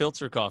Cambodia, like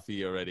filter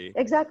coffee already.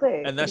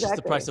 Exactly. And that's just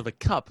the price of a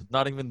cup,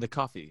 not even the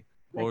coffee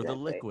or the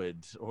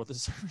liquid or the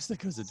service that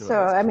goes into it.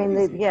 So, I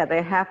mean,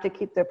 they have to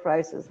keep their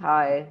prices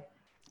high,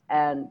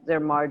 and their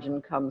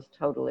margin comes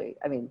totally.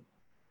 I mean,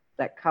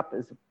 that cup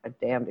is a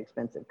damned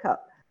expensive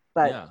cup.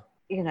 But,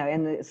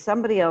 and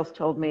somebody else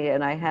told me,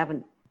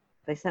 and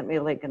they sent me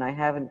a link and I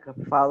haven't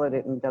followed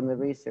it and done the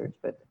research,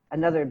 but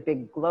another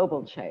big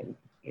global chain,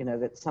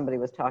 that somebody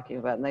was talking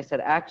about. And they said,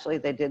 actually,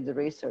 they did the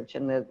research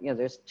and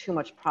there's too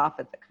much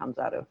profit that comes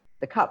out of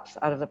the cups,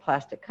 out of the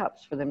plastic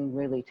cups for them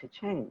really to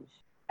change.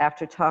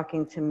 After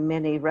talking to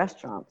many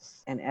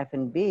restaurants and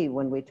F&B,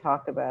 when we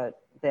talk about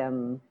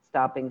them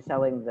stopping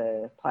selling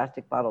the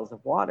plastic bottles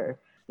of water,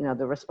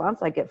 the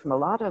response I get from a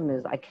lot of them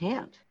is, I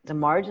can't. The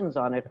margins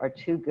on it are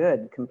too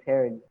good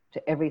compared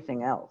to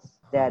everything else,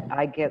 that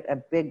I get a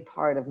big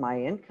part of my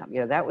income.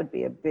 That would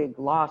be a big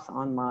loss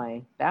on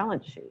my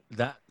balance sheet.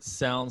 That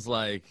sounds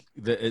like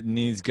it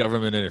needs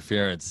government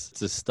interference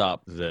to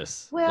stop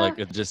this. Well, like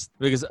it just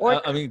because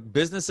or, I mean,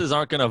 businesses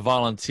aren't going to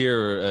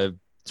volunteer a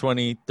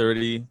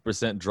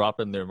 20-30% drop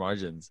in their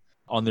margins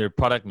on their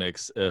product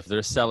mix if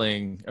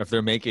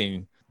they're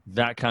making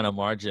that kind of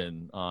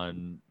margin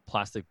on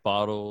plastic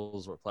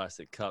bottles or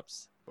plastic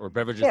cups or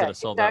beverages that are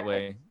sold that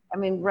way. I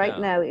mean, right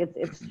now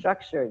it's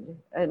structured,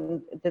 and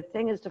the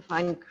thing is to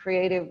find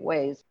creative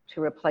ways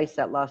to replace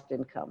that lost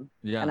income.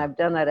 Yeah. And I've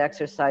done that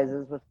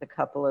exercises with a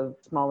couple of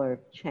smaller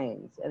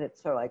chains, and it's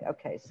sort of like,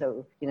 okay,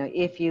 so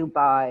if you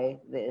buy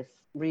this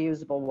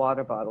reusable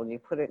water bottle and you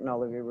put it in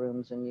all of your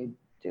rooms and you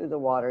do the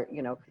water,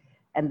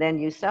 and then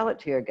you sell it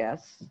to your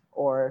guests,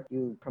 or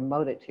you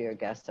promote it to your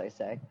guests, I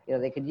say.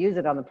 They could use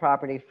it on the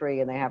property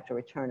free and they have to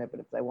return it, but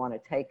if they want to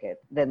take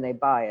it, then they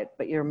buy it.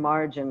 But your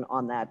margin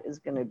on that is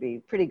going to be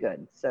pretty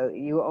good. So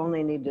you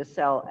only need to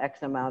sell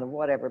X amount of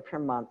whatever per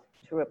month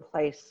to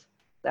replace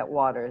that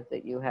water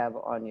that you have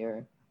on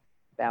your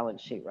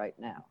balance sheet right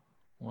now.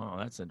 Wow,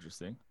 that's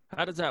interesting.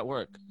 How does that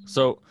work?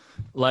 So,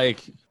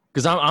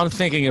 because I'm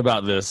thinking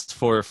about this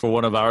for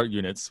one of our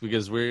units,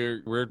 because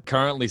we're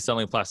currently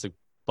selling plastic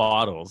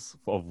bottles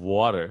of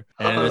water,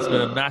 and it's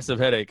been a massive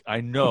headache. I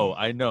know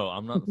I'm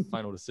not the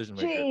final decision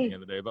maker at the end of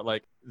the day, but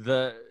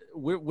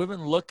we've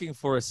been looking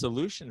for a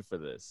solution for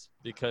this,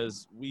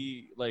 because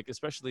we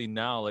especially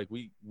now,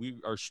 we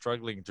are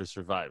struggling to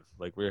survive.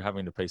 We're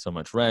having to pay so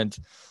much rent,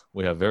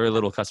 we have very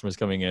little customers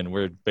coming in,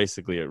 we're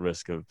basically at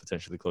risk of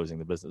potentially closing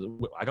the business.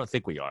 I don't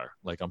think we are,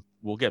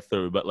 we'll get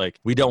through, but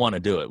we don't want to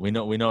do it. We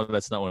know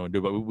that's not what we want to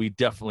do, but we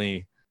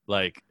definitely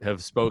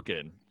have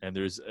spoken, and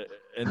there's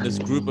in this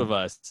group of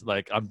us,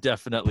 I'm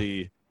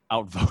definitely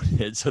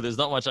outvoted, so there's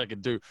not much I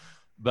can do,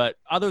 but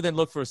other than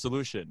look for a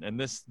solution. And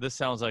this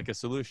sounds like a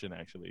solution,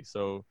 actually.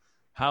 So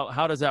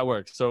how does that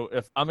work? So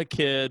if I'm a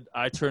kid,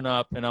 I turn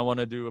up and I want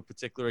to do a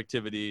particular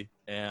activity,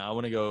 and I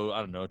want to go, I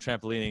don't know,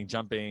 trampolining,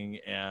 jumping,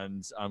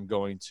 and I'm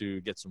going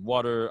to get some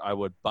water, I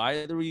would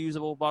buy the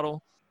reusable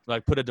bottle,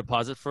 put a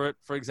deposit for it,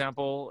 for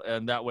example,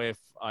 and that way if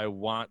I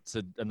want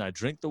to and I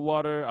drink the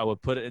water, I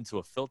would put it into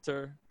a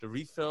filter to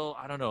refill.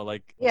 I don't know, do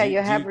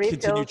you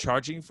continue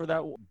charging for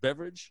that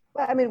beverage?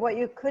 Well, I mean, what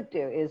you could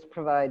do is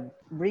provide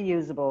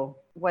reusable,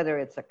 whether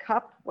it's a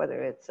cup,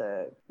 whether it's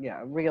a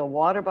real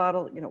water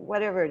bottle,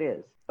 whatever it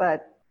is.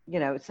 But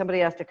somebody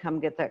has to come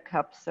get that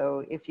cup.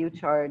 So if you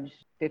charge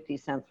 50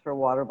 cents for a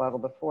water bottle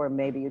before,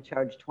 maybe you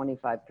charge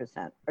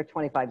 25% or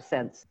 25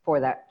 cents for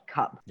that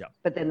cup. Yeah.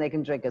 But then they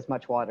can drink as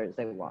much water as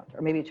they want.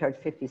 Or maybe you charge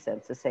 50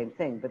 cents, the same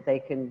thing, but they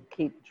can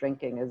keep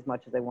drinking as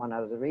much as they want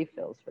out of the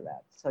refills for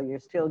that. So you're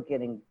still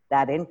getting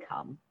that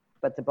income,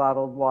 but the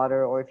bottled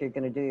water, or if you're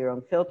going to do your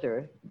own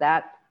filter,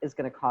 that is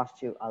going to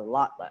cost you a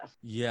lot less.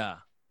 Yeah.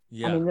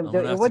 I mean,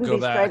 it wouldn't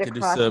be straight and do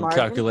across some margin.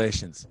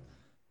 Calculations.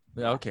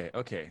 Yeah, okay.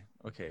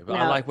 But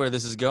Now, I like where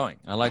this is going.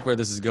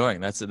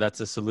 That's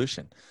a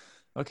solution.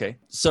 Okay.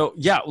 So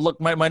look,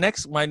 my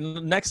next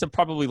and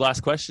probably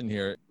last question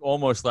here,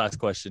 almost last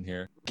question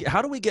here.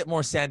 How do we get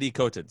more Sandy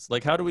Cotons?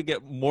 How do we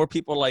get more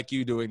people like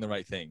you doing the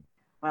right thing?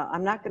 Well,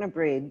 I'm not going to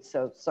breed,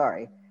 so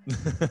sorry.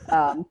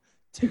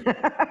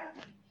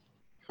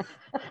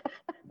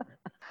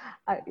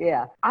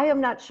 I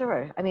am not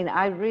sure. I mean,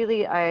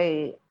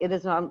 it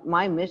is on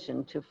my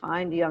mission to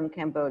find young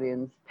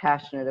Cambodians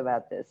passionate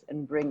about this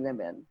and bring them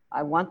in.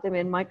 I want them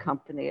in my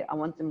company. I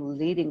want them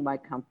leading my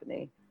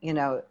company.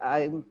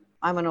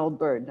 I'm an old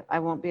bird. I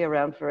won't be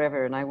around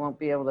forever, and I won't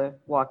be able to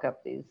walk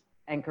up these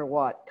Angkor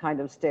Wat kind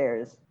of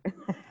stairs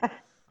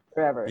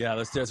forever. Yeah,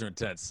 those stairs are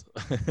intense.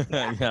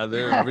 Yeah,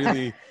 they're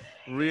really,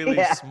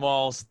 really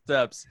small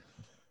steps.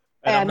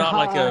 And I'm not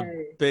like a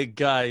big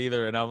guy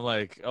either. And I'm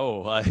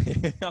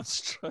I'm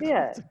struggling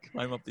to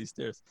climb up these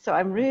stairs. So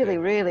I'm really,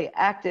 really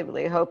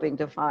actively hoping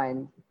to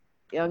find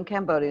young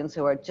Cambodians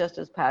who are just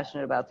as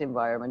passionate about the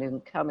environment, who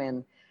can come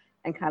in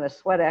and kind of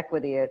sweat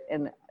equity it.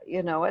 And,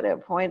 at a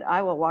point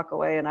I will walk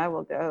away and I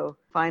will go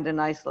find a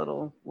nice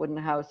little wooden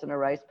house and a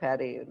rice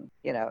paddy.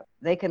 And,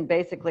 they can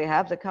basically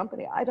have the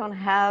company. I don't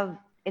have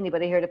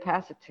anybody here to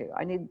pass it to.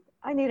 I need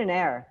an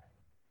heir.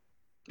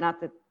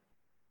 Not that,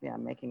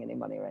 I'm making any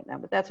money right now,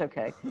 but that's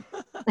okay.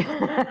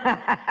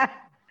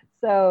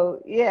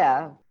 So,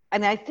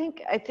 and I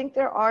think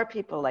there are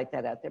people like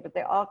that out there, but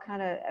they all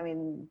kind of,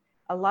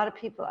 a lot of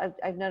people,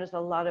 I've noticed a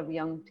lot of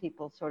young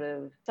people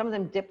some of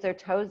them dip their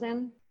toes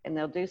in and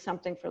they'll do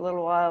something for a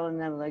little while and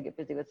then they'll get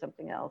busy with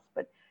something else,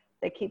 but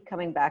they keep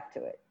coming back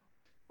to it.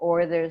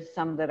 Or there's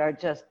some that are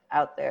just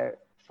out there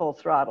full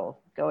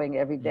throttle, going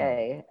every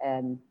day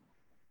and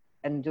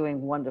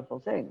doing wonderful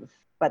things.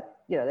 But,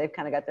 they've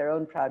kind of got their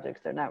own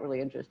projects. They're not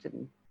really interested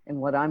in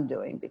what I'm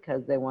doing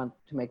because they want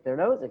to make their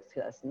own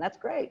success. And that's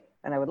great.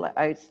 And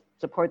I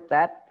support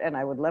that, and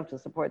I would love to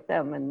support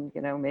them. And,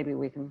 maybe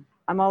we can,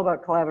 I'm all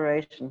about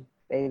collaboration,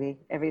 baby.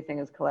 Everything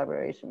is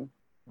collaboration.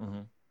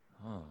 Mm-hmm.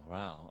 Oh,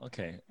 wow.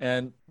 Okay.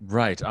 And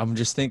right, I'm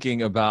just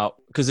thinking about,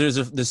 because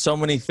there's so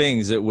many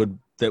things that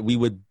we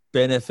would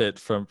benefit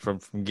from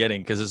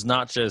getting, because it's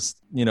not just,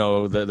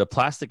 the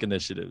plastic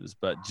initiatives,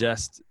 but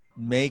just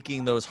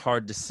making those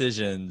hard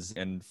decisions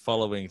and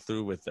following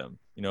through with them.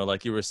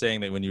 Like you were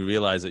saying, that when you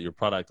realized that your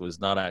product was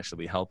not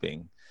actually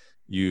helping,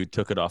 you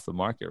took it off the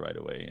market right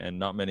away, and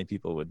not many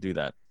people would do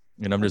that.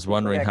 And I'm And just people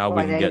wondering got how we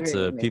quite can get angry to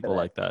with me for people that.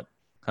 like that.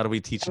 How do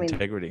we teach I mean,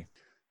 integrity?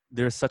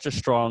 There's such a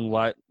strong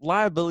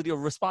liability or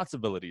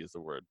responsibility is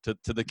the word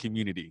to the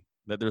community,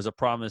 that there's a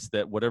promise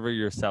that whatever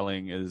you're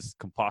selling is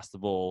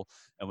compostable,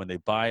 and when they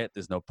buy it,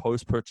 there's no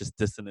post-purchase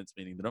dissonance,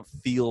 meaning they don't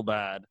feel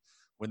bad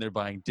when they're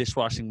buying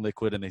dishwashing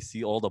liquid and they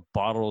see all the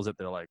bottles, that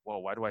they're like, whoa,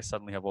 why do I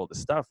suddenly have all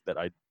this stuff that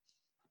I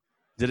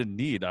didn't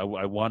need? All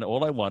I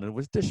wanted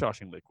was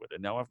dishwashing liquid,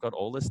 and now I've got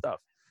all this stuff.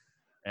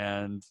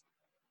 And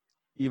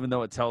even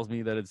though it tells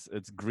me that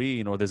it's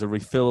green, or there's a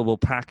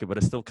refillable packet, but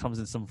it still comes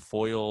in some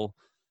foil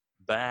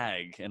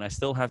bag, and I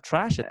still have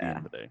trash at the end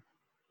yeah. of the day.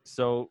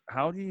 So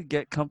how do you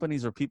get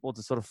companies or people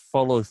to sort of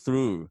follow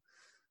through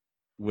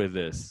with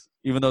this,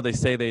 even though they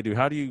say they do?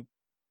 How do you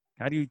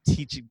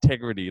teach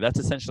integrity? That's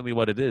essentially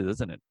what it is,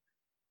 isn't it?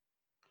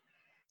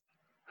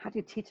 How do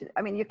you teach it?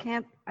 I mean, you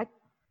can't, I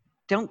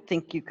don't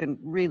think you can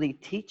really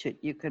teach it.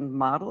 You can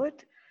model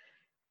it.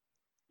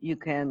 You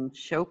can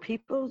show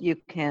people. You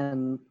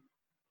can,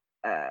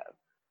 uh,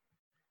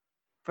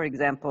 for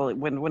example,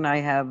 when I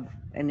have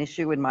an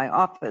issue in my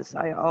office,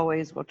 I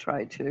always will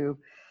try to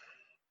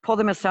pull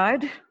them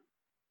aside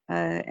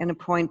in a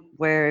point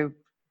where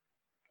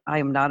I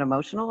am not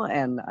emotional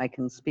and I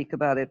can speak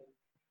about it,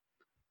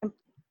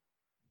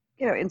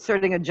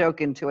 inserting a joke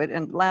into it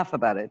and laugh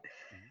about it,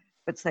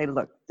 but say,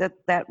 look,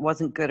 that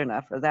wasn't good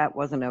enough, or that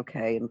wasn't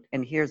okay,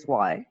 and here's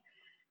why,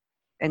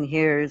 and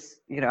here's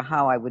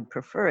how I would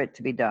prefer it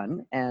to be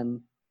done, and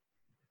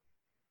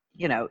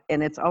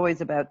it's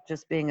always about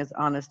just being as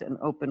honest and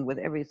open with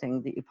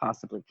everything that you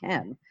possibly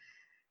can.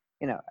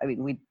 I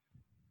mean, we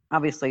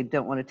obviously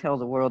don't want to tell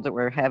the world that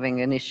we're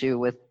having an issue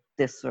with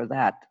this or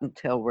that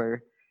until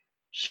we're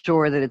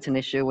sure that it's an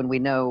issue and we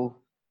know,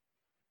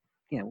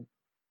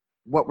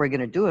 what we're going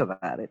to do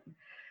about it.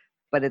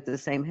 But at the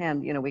same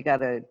hand, we got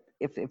to,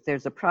 if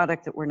there's a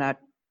product that we're not,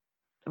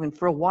 I mean,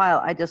 for a while,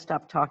 I just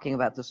stopped talking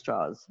about the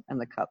straws and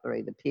the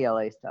cutlery, the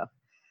PLA stuff,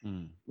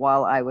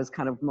 while I was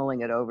kind of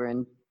mulling it over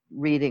and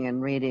reading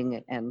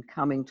and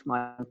coming to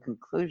my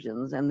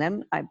conclusions. And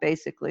then I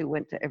basically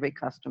went to every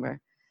customer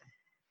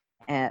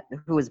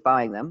who was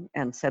buying them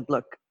and said,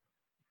 look,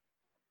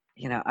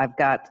 I've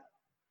got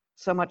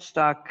so much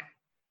stock.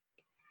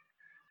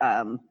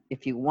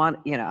 If you want,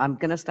 I'm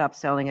going to stop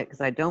selling it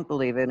because I don't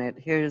believe in it.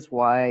 Here's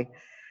why.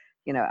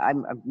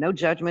 I'm no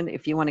judgment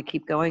if you want to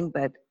keep going,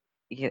 but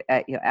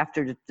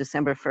after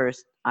December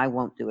 1st, I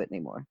won't do it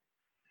anymore.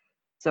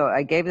 So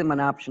I gave them an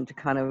option to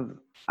kind of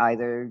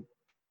either,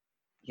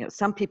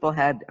 some people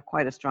had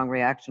quite a strong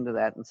reaction to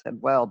that and said,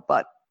 well,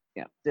 but,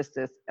 this,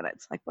 and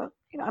it's like, well,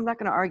 I'm not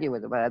going to argue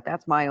with about it.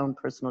 That's my own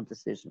personal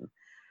decision.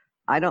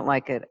 I don't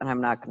like it and I'm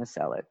not going to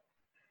sell it.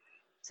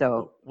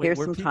 So here's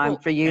some time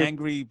for you.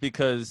 Angry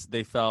because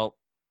they felt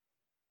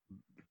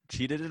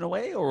cheated in a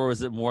way, or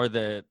was it more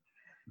that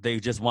they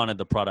just wanted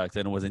the product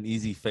and it was an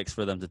easy fix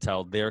for them to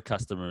tell their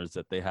customers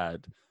that they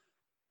had,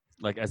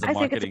 like, as a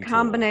marketing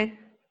tool?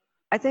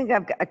 I think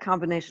I've got a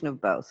combination of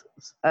both.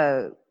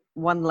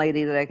 One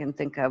lady that I can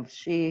think of,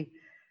 she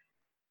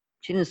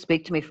didn't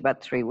speak to me for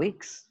about 3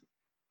 weeks,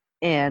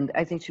 and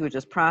I think she was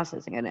just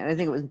processing it. And I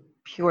think it was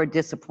pure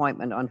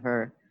disappointment on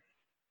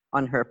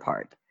her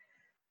part.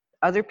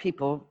 Other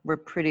people were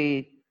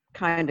pretty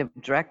kind of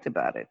direct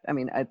about it. I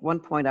mean, at one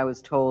point I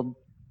was told,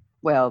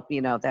 well,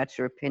 that's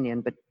your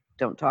opinion, but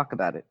don't talk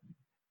about it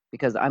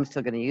because I'm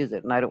still going to use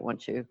it and I don't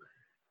want you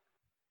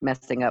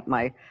messing up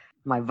my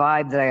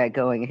vibe that I got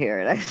going here.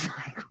 And I was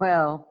like,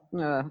 well,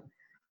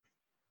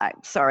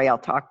 I'm sorry, I'll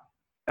talk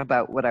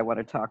about what I want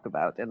to talk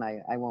about, and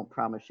I won't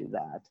promise you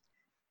that.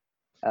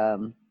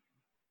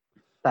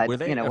 But were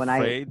they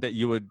afraid that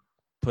you would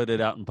put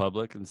it out in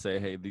public and say,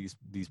 hey,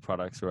 these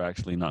products are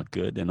actually not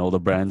good, and all the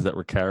brands that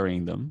were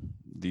carrying them,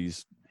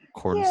 these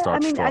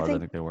cornstarch straws, I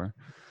think they were.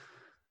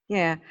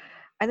 Yeah,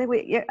 I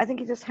think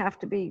you just have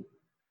to be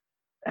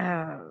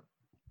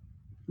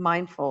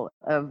mindful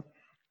of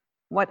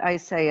what I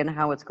say and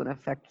how it's going to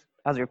affect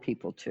other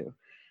people too.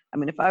 I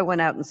mean, if I went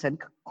out and said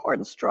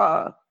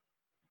cornstarch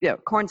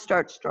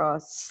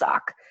straws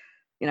suck,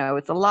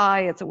 it's a lie,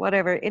 it's a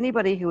whatever,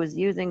 anybody who was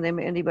using them,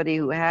 anybody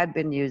who had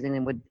been using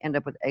them would end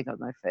up with egg on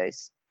their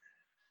face.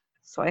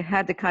 So I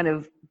had to kind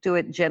of do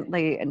it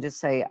gently and just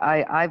say,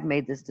 I've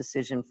made this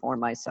decision for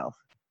myself.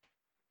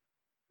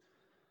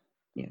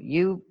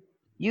 You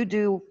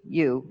do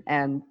you,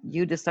 and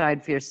you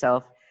decide for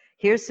yourself.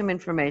 Here's some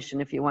information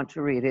if you want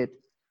to read it,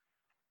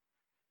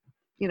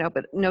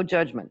 but no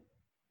judgment.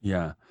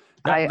 Yeah.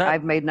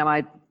 I've made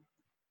my.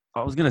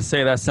 I was going to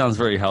say that sounds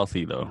very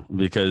healthy though,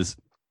 because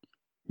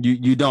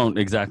you don't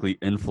exactly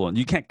influence,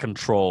 you can't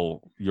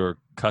control your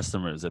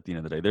customers at the end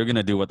of the day. They're going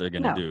to do what they're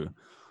going to do.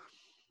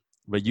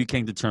 But you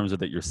came to terms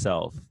with it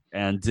yourself.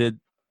 And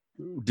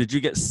did you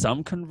get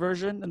some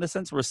conversion in the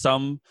sense? Were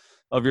some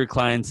of your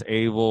clients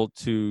able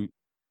to,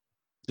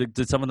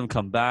 did some of them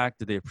come back?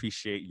 Did they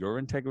appreciate your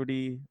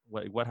integrity?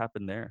 What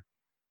happened there?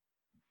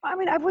 I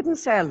mean, I wouldn't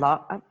say a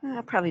lot.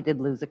 I probably did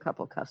lose a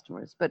couple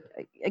customers, but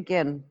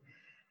again,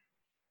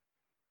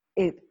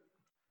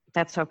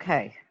 that's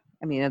okay.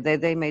 I mean,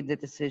 they made the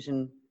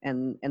decision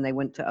and they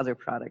went to other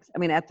products. I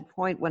mean, at the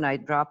point when I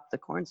dropped the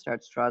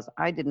cornstarch straws,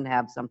 I didn't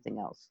have something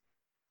else.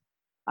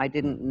 I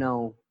didn't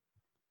know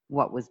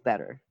what was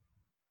better.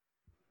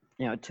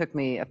 You know, it took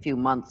me a few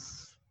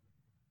months,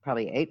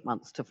 probably 8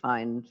 months, to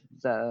find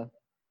the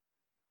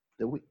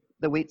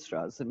wheat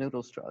straws, the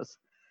noodle straws.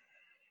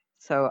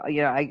 So,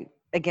 you know,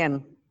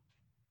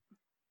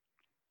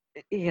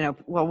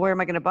 well, where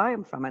am I going to buy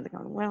them from? I think,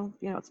 well,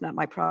 you know, it's not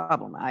my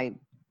problem.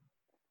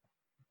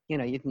 You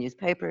know, you can use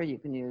paper, you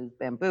can use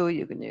bamboo,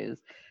 you can use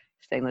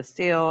stainless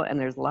steel, and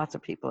there's lots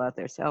of people out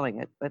there selling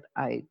it. But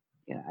I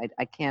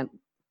can't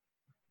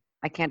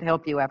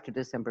help you after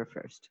December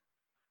 1st.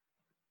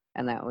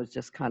 And that was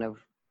just kind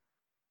of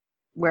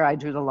where I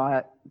drew the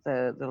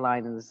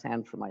line in the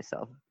sand for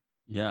myself.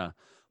 Yeah.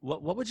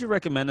 What would you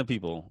recommend to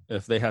people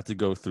if they have to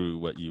go through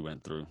what you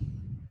went through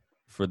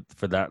for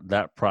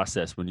that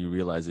process when you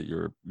realize that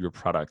your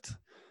product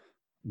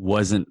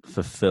wasn't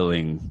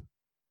fulfilling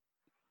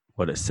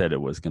what it said it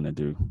was going to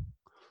do,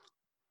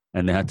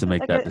 and they had to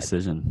make that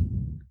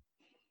decision?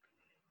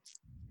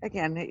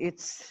 Again,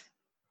 it's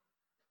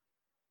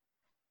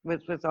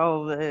with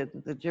all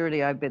the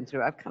journey I've been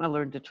through, I've kind of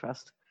learned to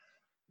trust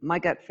my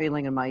gut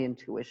feeling and my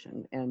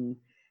intuition. And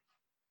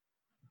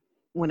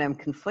when I'm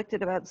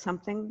conflicted about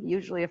something,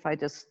 usually if I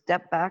just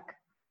step back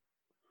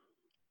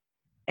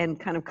and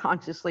kind of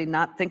consciously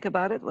not think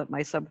about it, let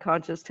my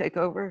subconscious take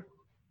over,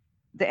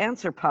 the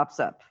answer pops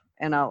up.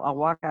 And I'll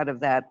walk out of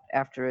that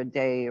after a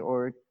day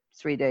or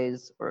 3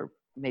 days or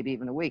maybe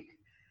even a week,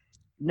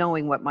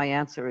 knowing what my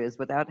answer is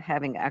without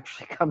having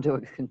actually come to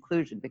a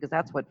conclusion, because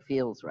that's what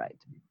feels right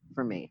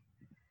for me.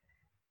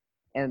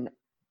 And,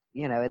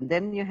 you know, and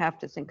then you have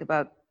to think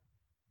about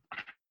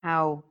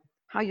how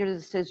your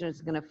decision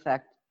is going to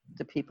affect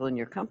the people in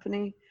your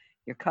company,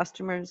 your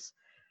customers,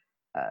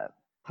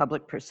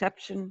 public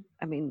perception.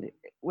 I mean,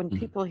 when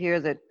people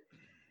hear that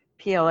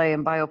PLA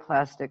and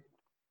bioplastic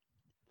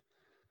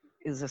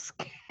is a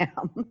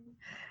scam,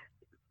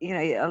 you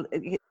know,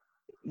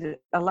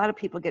 a lot of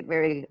people get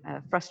very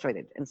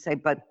frustrated and say,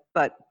 but,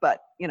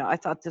 you know, I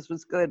thought this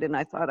was good and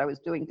I thought I was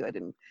doing good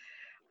and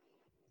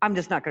I'm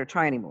just not going to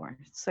try anymore.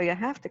 So you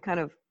have to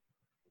kind of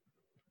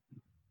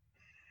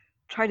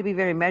try to be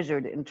very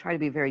measured and try to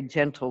be very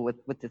gentle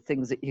with the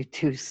things that you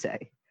do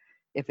say,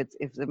 if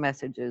the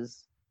message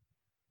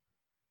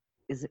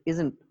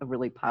isn't a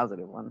really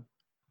positive one.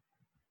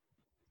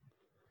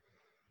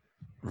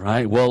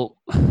 Right. Well,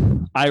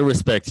 I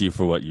respect you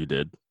for what you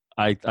did.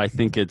 I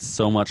think it's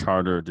so much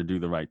harder to do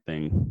the right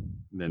thing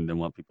than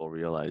what people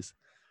realize.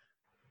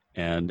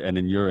 And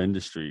in your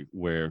industry,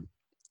 where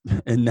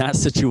in that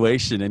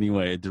situation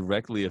anyway, it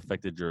directly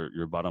affected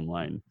your bottom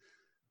line.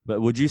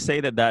 But would you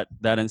say that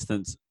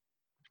instance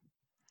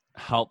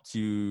helped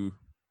you,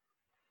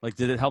 like,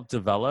 did it help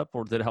develop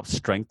or did it help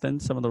strengthen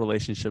some of the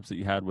relationships that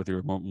you had with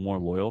your more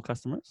loyal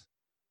customers?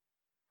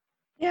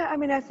 Yeah, I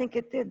mean, I think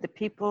it did. The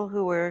people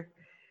who were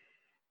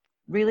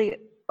really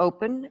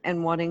open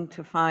and wanting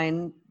to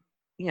find,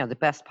 you know, the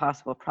best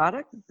possible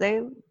product,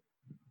 they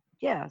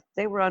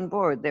were on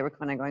board. They were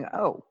kind of going,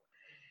 oh,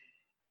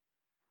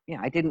 yeah,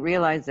 I didn't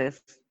realize this.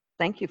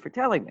 Thank you for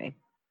telling me.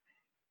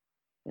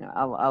 You know,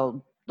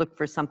 I'll look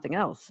for something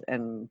else.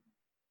 And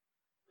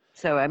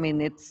so, I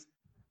mean,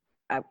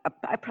 I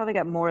probably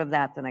got more of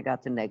that than I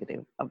got the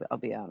negative. I'll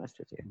be honest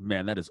with you.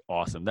 Man, that is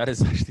awesome. That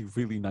is actually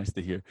really nice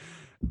to hear.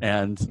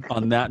 And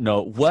on that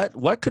note,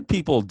 what could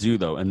people do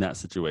though in that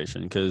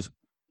situation? Because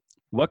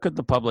what could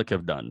the public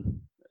have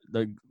done?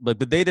 But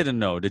they didn't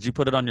know. Did you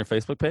put it on your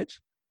Facebook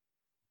page?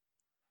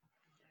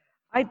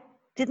 I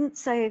didn't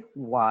say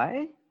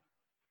why.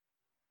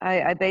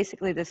 I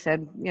basically just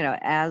said, you know,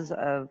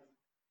 I'm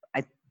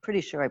pretty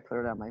sure I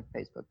put it on my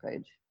Facebook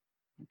page.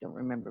 I don't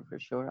remember for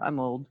sure. I'm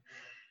old.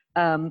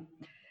 But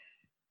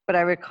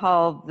I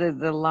recall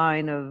the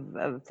line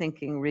of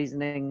thinking,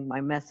 reasoning, my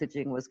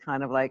messaging was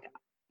kind of like,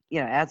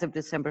 you know, as of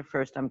December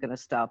 1st, I'm going to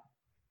stop.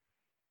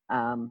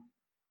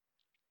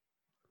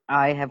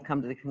 I have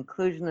come to the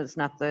conclusion that it's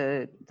not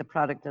the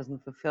product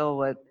doesn't fulfill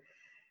what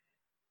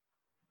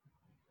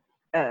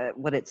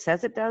it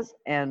says it does.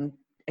 And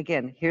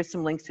again, here's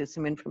some links to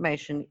some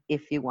information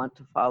if you want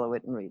to follow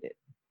it and read it.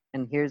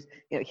 And here's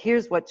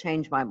what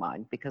changed my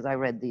mind, because I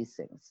read these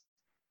things.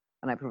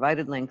 And I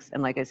provided links.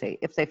 And like I say,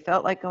 if they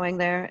felt like going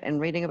there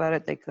and reading about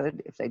it, they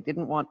could. If they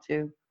didn't want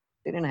to,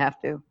 they didn't have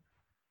to.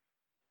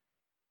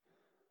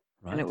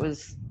 Right. And it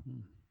was...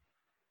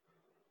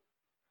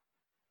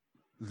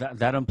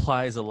 That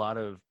implies a lot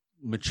of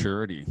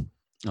maturity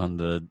on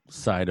the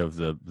side of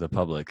the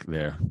public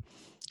there.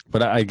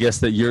 But I guess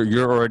that you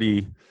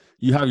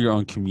have your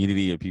own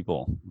community of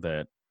people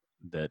that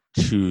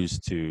choose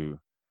to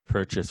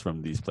purchase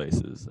from these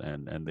places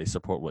and they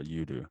support what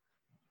you do.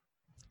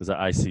 Because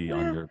I see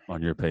Well,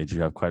 on your page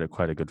you have quite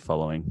a good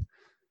following.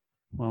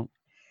 Well,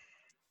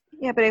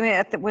 yeah, but I mean,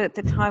 at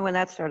the time when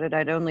that started,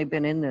 I'd only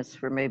been in this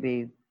for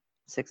maybe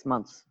 6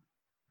 months.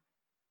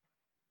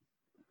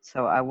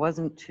 So I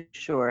wasn't too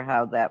sure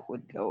how that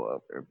would go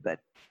over, but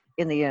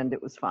in the end,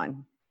 it was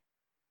fine.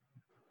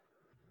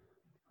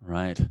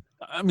 right.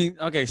 I mean,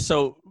 okay,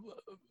 so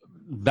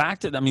back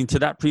to to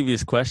that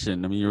previous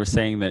question. I mean, you were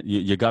saying that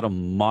you got a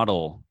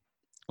model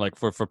like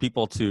for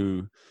people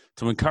to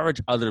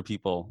encourage other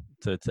people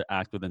to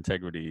act with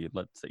integrity,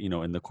 let's say,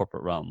 in the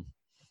corporate realm,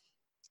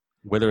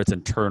 whether it's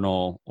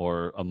internal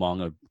or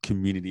among a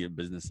community of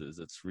businesses.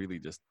 It's really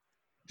just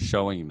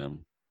showing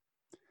them.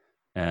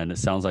 And it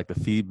sounds like the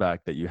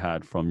feedback that you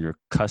had from your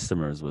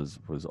customers was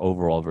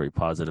overall very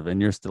positive,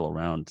 and you're still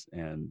around,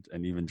 and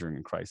even during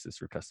a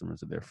crisis, your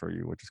customers are there for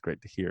you, which is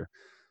great to hear.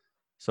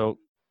 So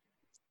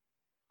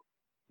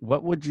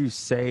what would you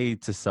say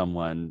to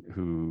someone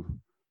who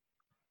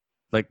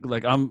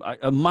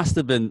it must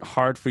have been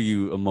hard for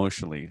you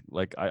emotionally.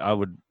 Like I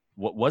would,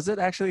 what was it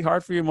actually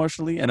hard for you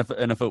emotionally? And if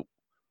it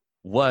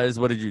was,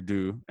 what did you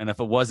do? And if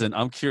it wasn't,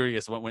 I'm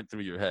curious what went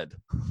through your head.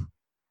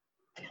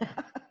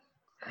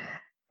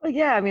 Well,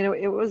 yeah, I mean,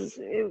 it's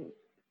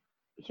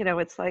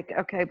like,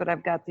 okay, but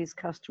I've got these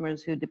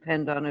customers who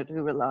depend on it,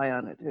 who rely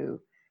on it, who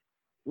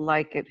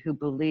like it, who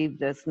believe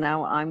this.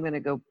 Now I'm going to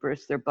go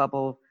burst their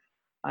bubble.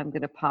 I'm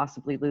going to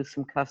possibly lose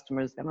some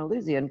customers. I'm going to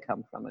lose the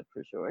income from it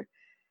for sure.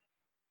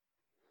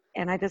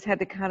 And I just had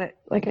to kind of,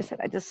 like I said,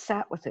 I just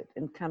sat with it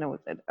and kind of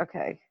with it.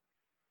 Okay,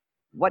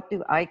 what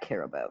do I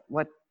care about?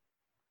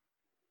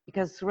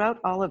 Because throughout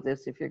all of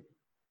this, if you're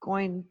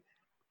going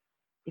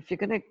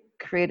to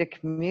create a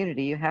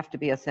community, you have to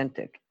be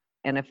authentic.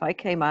 And if I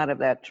came out of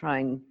that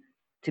trying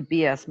to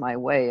BS my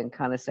way and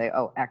kind of say,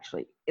 oh,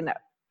 actually,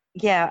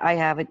 yeah, I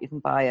have it, you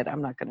can buy it,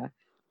 I'm not going to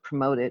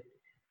promote it,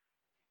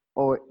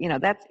 or,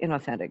 that's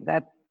inauthentic.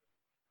 That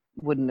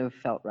wouldn't have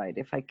felt right.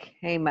 If I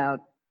came out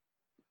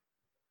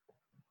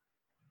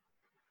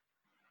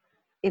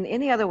in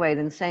any other way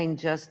than saying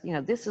just,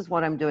 this is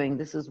what I'm doing,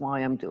 this is why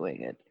I'm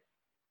doing it,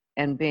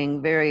 and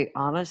being very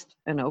honest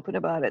and open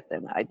about it,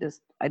 then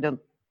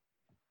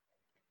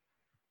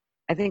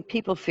I think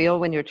people feel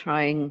when you're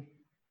trying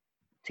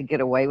to get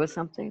away with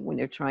something, when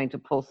you're trying to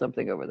pull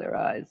something over their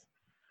eyes.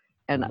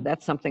 And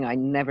that's something I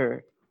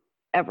never,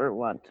 ever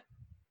want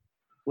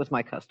with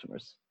my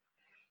customers.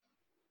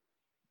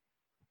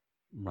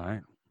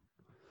 Right.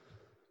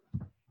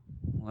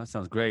 Well, that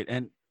sounds great.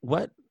 And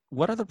what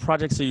other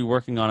projects are you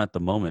working on at the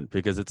moment?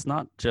 Because it's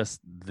not just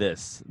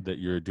this that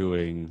you're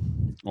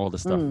doing all the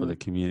stuff for the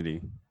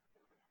community.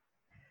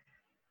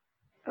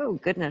 Oh,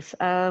 goodness.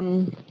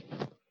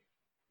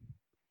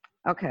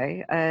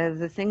 Okay.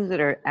 The things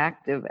that are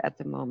active at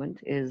the moment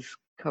is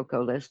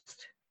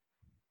CocoList,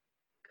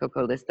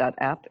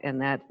 CocoList.app, and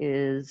that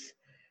is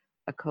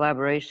a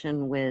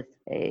collaboration with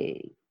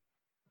a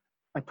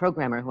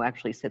programmer who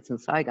actually sits in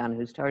Saigon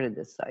who started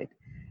this site.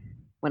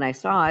 When I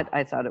saw it,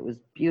 I thought it was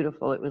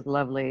beautiful. It was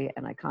lovely.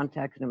 And I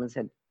contacted him and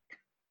said,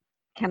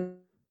 can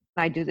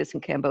I do this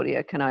in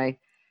Cambodia? Can I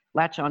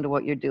latch onto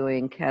what you're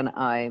doing? Can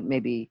I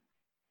maybe,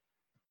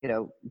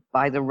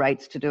 buy the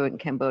rights to do it in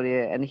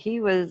Cambodia? And he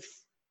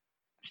was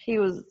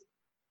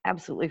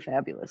absolutely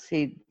fabulous.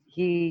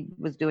 He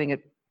was doing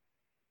it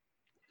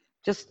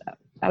just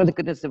out of the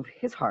goodness of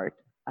his heart.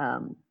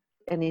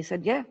 And he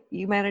said, yeah,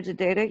 you manage the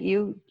data.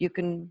 You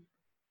can,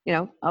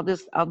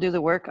 I'll do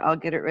the work. I'll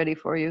get it ready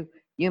for you.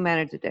 You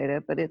manage the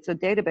data, but it's a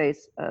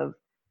database of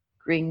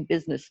green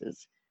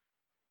businesses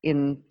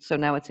so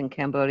now it's in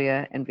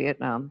Cambodia and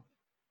Vietnam.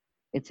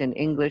 It's in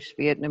English,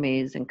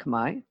 Vietnamese, and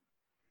Khmer.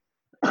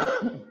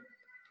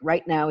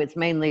 Right now it's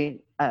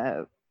mainly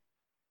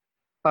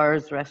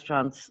bars,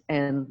 restaurants,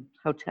 and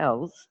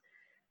hotels.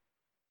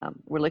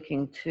 We're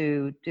looking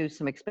to do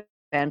some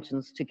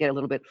expansions to get a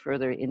little bit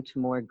further into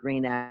more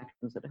green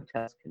actions that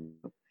hotels can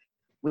do.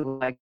 We would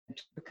like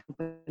to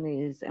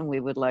companies, and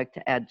we would like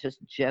to add just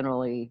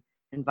generally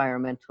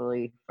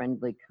environmentally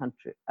friendly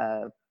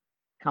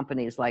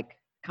companies like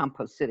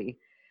Compost City.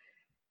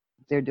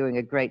 They're doing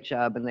a great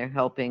job, and they're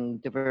helping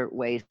divert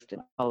waste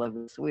and all of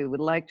this. So we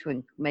would like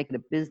to make it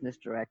a business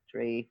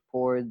directory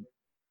for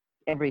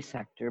every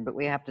sector, but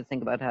we have to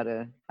think about how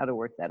to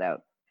work that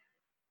out.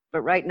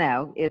 But right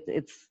now,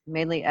 it's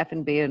mainly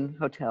F&B and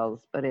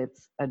hotels, but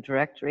it's a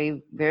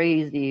directory,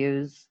 very easy to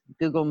use,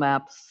 Google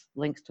Maps,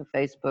 links to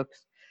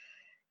Facebooks,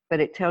 but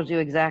it tells you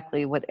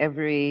exactly what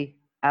every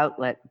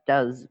outlet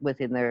does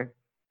within their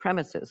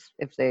premises.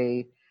 If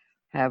they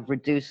have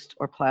reduced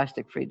or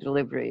plastic-free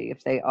delivery,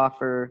 if they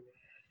offer,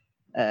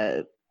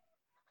 no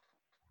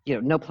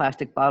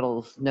plastic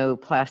bottles, no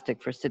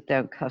plastic for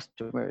sit-down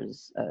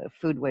customers,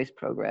 food waste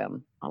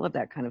program, all of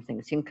that kind of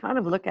thing. So you can kind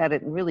of look at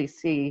it and really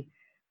see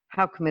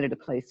how committed a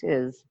place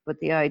is, but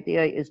the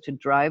idea is to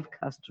drive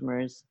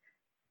customers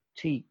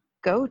to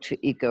go to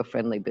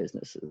eco-friendly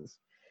businesses,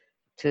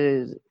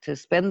 to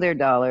spend their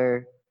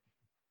dollar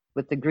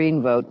with the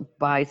green vote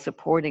by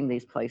supporting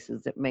these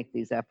places that make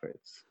these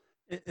efforts.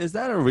 Is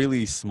that a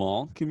really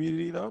small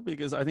community though?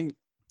 Because I think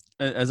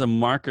as a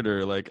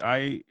marketer, like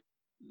I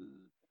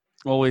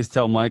always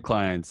tell my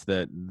clients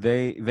that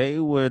they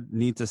would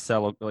need to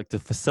sell, like, to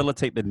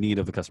facilitate the need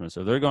of the customer.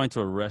 So if they're going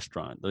to a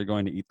restaurant, they're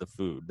going to eat the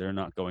food. They're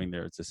not going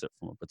there to sip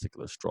from a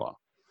particular straw.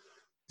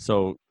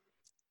 So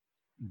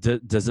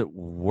does it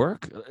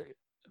work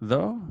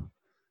though?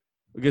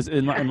 Because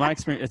in my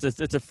experience,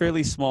 it's a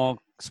fairly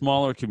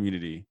smaller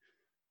community,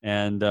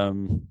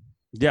 and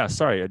yeah,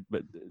 sorry,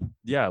 but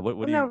yeah,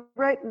 what do you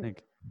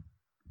think?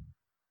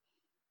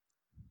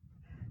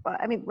 Well,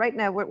 I mean, right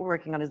now what we're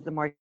working on is the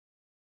marketing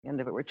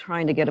end of it. We're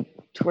trying to get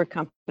tour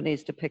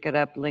companies to pick it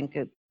up, link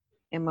it,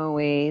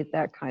 MOE,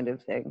 that kind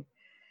of thing.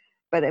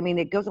 But I mean,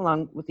 it goes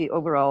along with the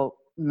overall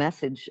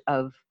message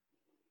of,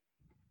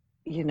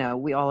 you know,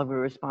 we all have a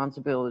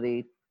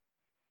responsibility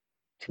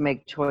to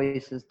make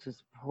choices to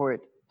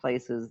support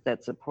places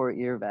that support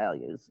your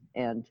values.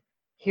 And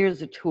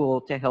here's a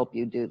tool to help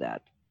you do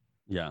that.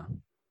 Yeah.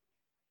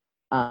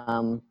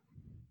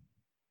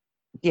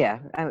 Yeah.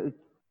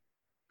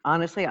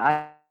 Honestly,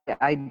 I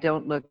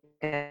don't look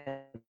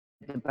at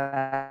the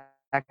back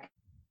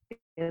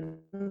end,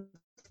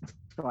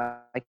 so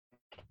I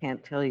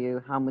can't tell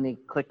you how many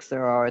clicks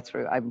there are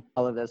through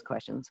all of those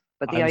questions.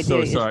 But the I'm idea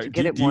so is sorry. to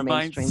get it more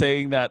mainstream. Do you mind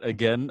saying that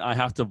again? I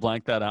have to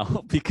blank that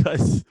out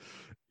because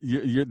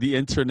you're the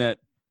internet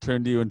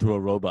turned you into a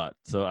robot.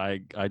 So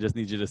I just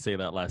need you to say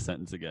that last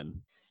sentence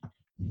again.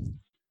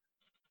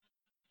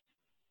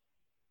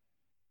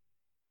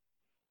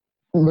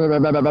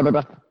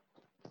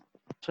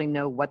 Actually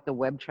know what the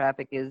web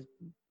traffic is.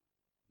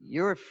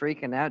 You're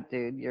freaking out,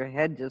 dude. Your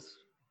head just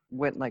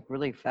went like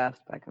really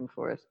fast back and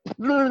forth.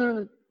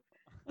 I'm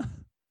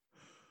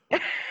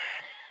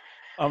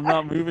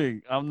not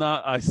moving.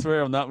 I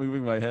swear I'm not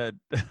moving my head.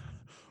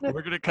 We're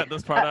going to cut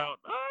this part out.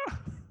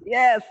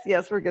 Yes,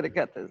 we're going to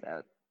cut this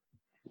out.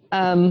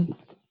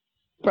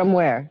 From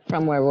where?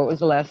 What was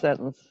the last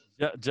sentence?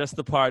 Yeah, just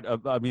the part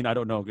of, I mean, I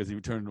don't know because you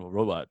turned into a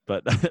robot,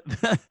 but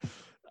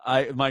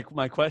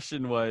my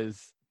question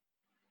was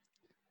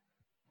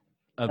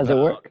about does it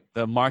work?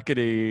 The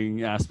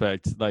marketing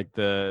aspect, like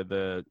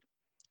the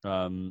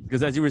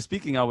because as you were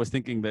speaking, I was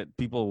thinking that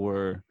people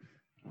were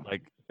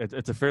like,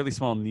 it's a fairly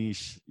small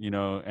niche, you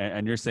know,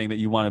 and you're saying that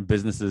you wanted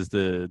businesses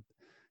to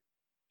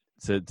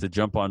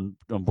jump on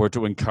board,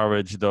 to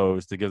encourage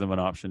those, to give them an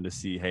option to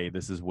see, hey,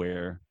 this is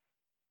where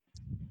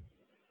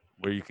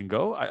you can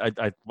go.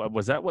 I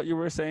was that what you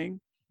were saying?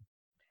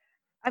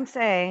 I'm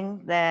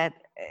saying that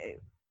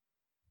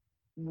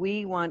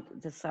we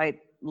want the site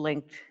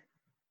linked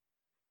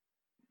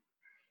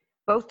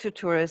both to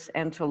tourists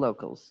and to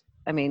locals.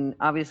 I mean,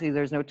 obviously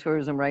there's no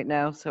tourism right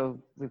now, so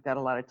we've got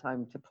a lot of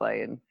time to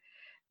play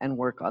and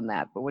work on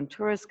that. But when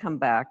tourists come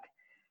back,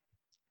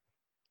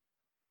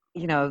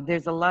 you know,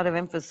 there's a lot of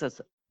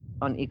emphasis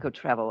on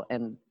eco-travel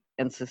and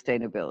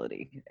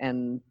sustainability.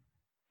 And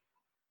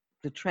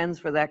the trends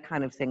for that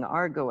kind of thing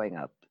are going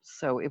up.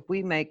 So if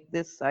we make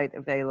this site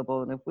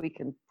available and if we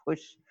can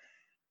push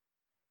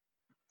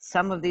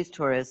some of these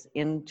tourists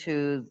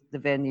into the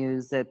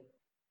venues that,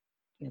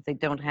 you know, they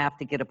don't have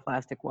to get a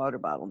plastic water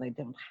bottle, they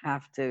don't,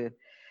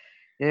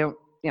 you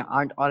know,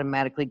 aren't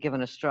automatically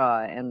given a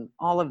straw, and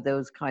all of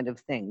those kind of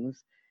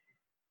things.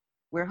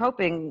 We're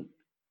hoping,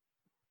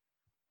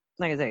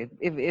 like I say,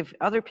 if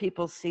other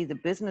people see the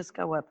business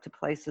go up to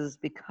places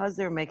because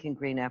they're making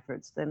green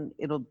efforts, then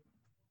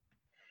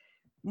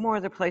more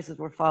of the places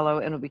will follow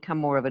and it'll become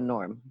more of a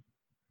norm.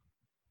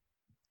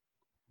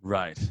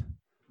 Right.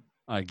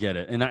 I get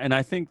it. And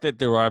I think that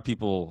there are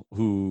people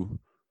who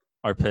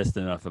are pissed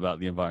enough about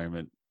the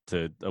environment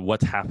to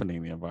what's happening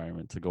in the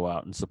environment to go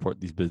out and support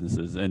these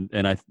businesses.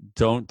 And I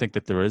don't think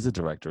that there is a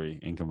directory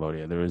in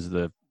Cambodia. There is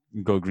the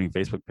Go Green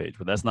Facebook page,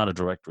 but that's not a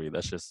directory.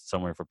 That's just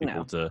somewhere for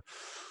people to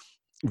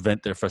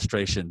vent their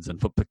frustrations and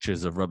put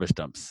pictures of rubbish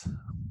dumps,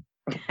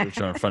 which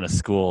are in front of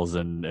schools,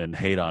 and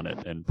hate on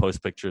it and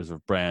post pictures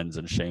of brands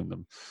and shame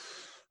them.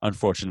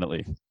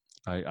 Unfortunately,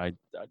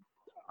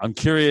 I'm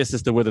curious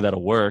as to whether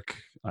that'll work.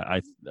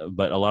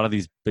 But a lot of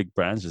these big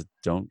brands just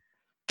don't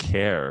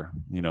care.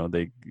 You know,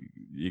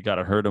 you got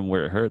to hurt them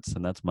where it hurts,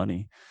 and that's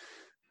money.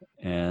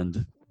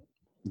 And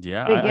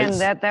yeah, again,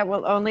 that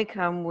will only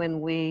come when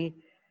we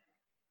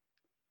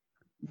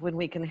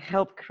can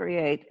help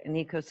create an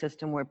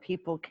ecosystem where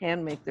people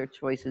can make their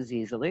choices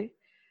easily.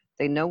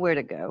 They know where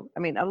to go. I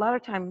mean, a lot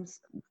of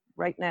times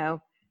right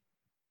now,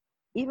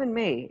 even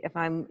me, if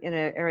I'm in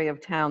an area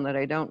of town that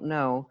I don't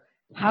know,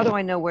 how do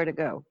I know where to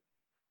go?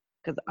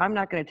 Because I'm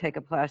not going to take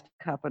a plastic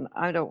cup and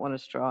I don't want a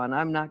straw, and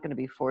I'm not going to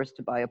be forced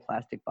to buy a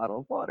plastic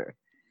bottle of water.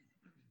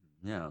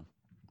 Yeah.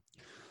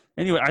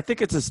 Anyway, I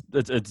think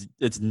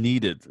it's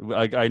needed.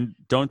 I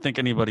don't think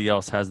anybody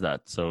else has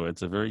that. So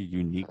it's a very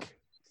unique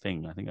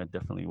thing. I think I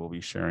definitely will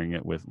be sharing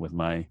it with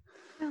my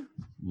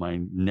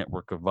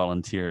network of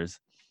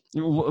volunteers.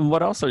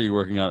 What else are you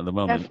working on at the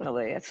moment?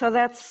 Definitely. So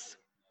that's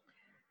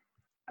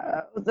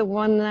the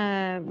one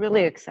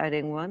really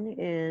exciting one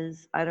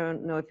is, I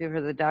don't know if you've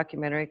heard the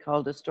documentary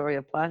called A Story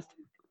of Plastic.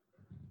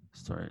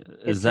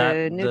 Is that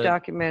a new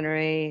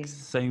documentary?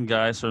 Same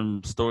guys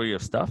from Story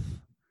of Stuff?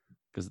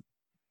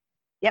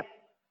 Yep.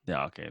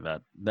 Yeah. Okay.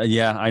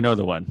 Yeah, I know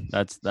the one.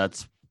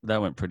 That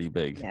went pretty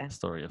big. Yeah.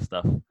 Story of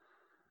Stuff.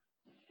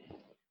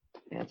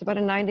 Yeah, it's about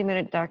a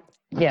 90-minute doc.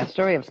 Yeah,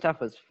 Story of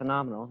Stuff was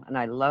phenomenal, and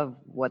I love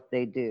what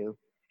they do.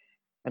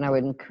 And I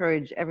would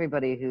encourage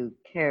everybody who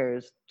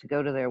cares to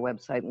go to their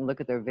website and look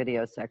at their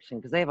video section,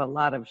 because they have a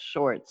lot of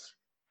shorts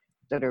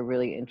that are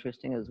really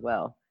interesting as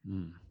well.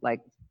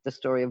 Like the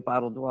story of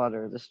bottled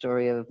water, the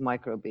story of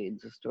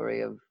microbeads, the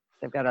story of,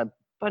 they've got a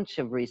bunch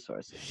of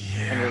resources.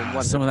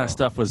 Yeah, some of that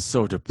stuff was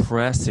so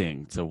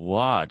depressing to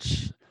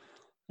watch.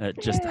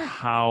 Just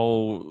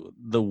how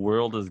the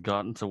world has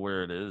gotten to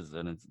where it is,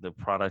 and it's the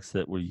products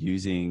that we're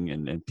using,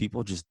 and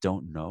people just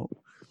don't know.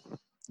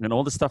 And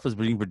all this stuff is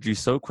being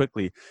produced so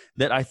quickly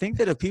that I think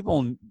that if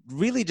people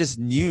really just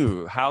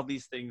knew how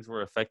these things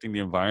were affecting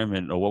the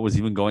environment, or what was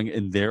even going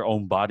in their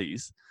own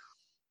bodies,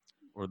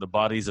 or the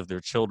bodies of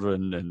their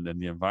children, and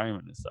the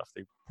environment and stuff,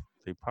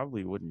 they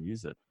probably wouldn't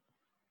use it.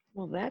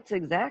 Well, that's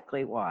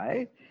exactly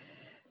why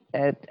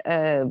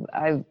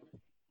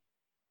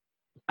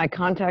I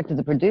contacted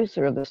the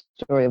producer of the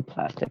Story of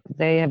Plastic.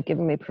 They have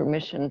given me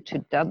permission to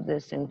dub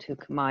this into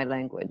Khmer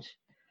language.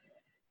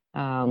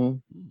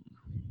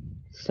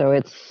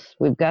 So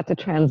we've got the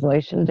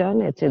translation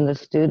done. It's in the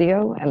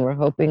studio, and we're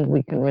hoping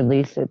we can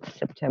release it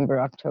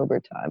September, October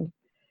time.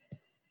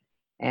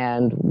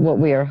 And what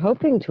we are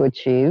hoping to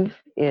achieve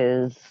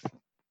is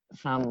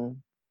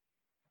some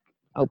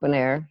open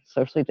air,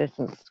 socially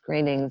distanced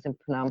screenings in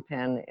Phnom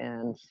Penh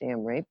and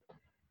Siem Reap,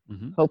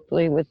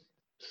 hopefully with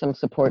some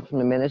support from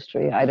the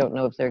ministry. I don't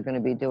know if they're going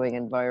to be doing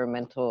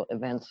environmental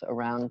events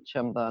around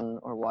Chumban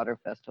or Water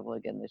Festival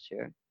again this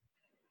year.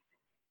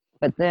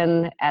 But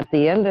then at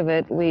the end of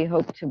it, we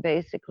hope to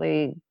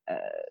basically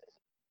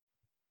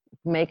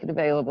make it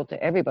available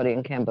to everybody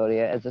in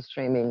Cambodia as a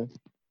streaming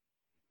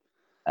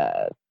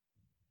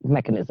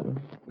mechanism.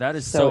 That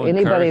is so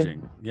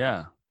encouraging.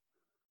 Yeah.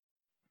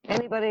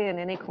 Anybody in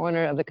any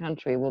corner of the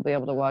country will be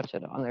able to watch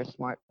it on their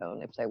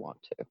smartphone if they want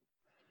to.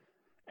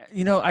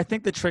 You know, I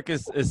think the trick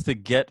is to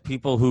get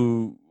people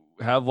who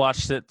have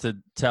watched it to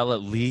tell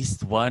at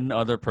least one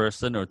other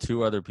person or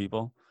two other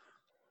people,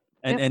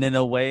 and in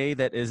a way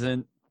that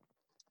isn't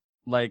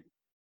like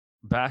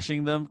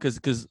bashing them,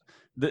 because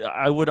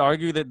I would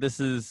argue that this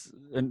is,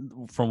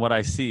 and from what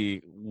I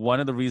see, one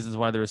of the reasons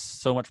why there's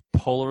so much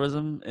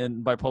polarism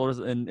and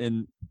bipolarism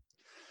in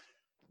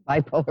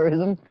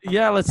bipolarism.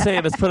 Yeah, let's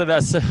put it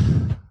that.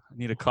 I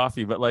need a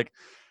coffee, but like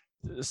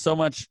so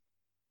much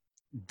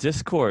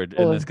discord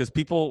in this, because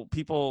people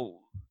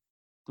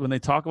when they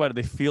talk about it,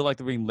 they feel like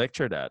they're being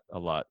lectured at a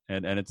lot,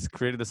 and it's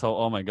created this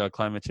whole, oh my god,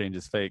 climate change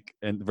is fake,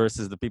 and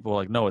versus the people who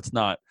are like, no, it's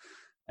not,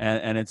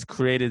 and it's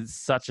created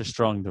such a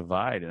strong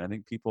divide. And I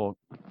think people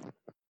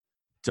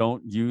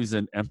don't use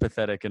an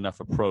empathetic enough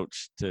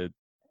approach to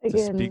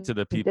speak to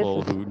the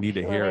people who need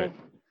to hear it.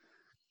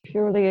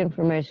 Purely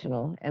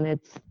informational, and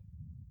it's,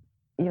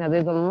 you know,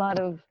 there's a lot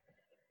of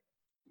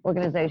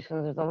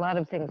organizations, there's a lot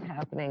of things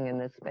happening in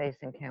this space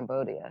in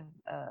Cambodia.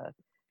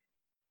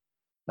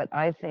 But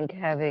I think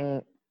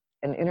having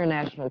an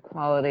international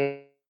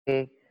quality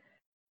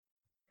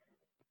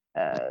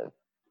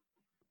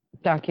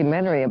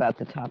documentary about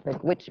the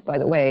topic, which, by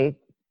the way,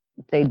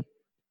 they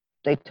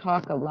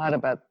talk a lot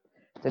about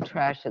the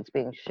trash that's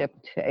being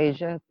shipped to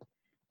Asia.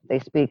 They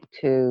speak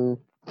to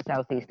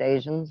Southeast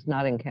Asians,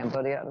 not in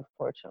Cambodia,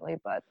 unfortunately,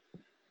 but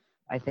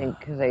I think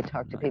they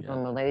talk to people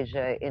in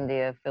Malaysia,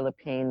 India,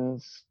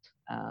 Philippines,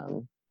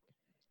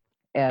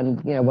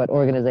 and you know what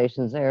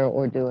organizations there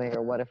are doing,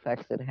 or what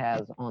effects it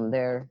has on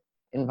their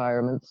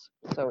environments.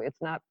 So it's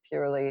not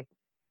purely,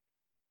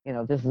 you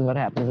know, this is what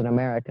happens in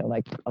America,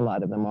 like a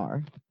lot of them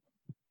are.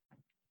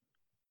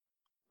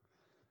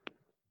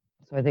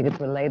 So I think it's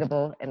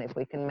relatable, and if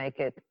we can make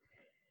it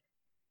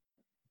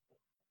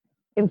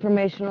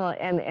informational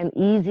and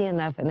easy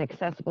enough and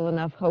accessible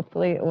enough,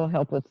 hopefully it will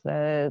help with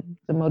the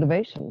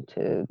motivation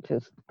to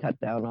cut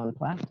down on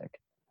plastic.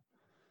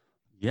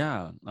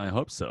 Yeah, I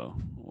hope so.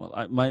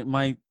 Well,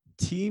 my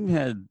team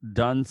had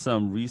done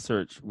some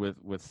research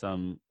with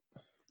some,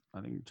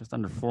 I think just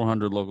under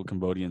 400 local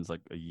Cambodians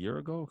like a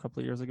couple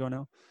of years ago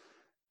now,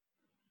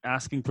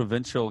 asking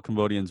provincial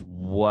Cambodians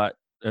what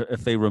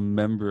if they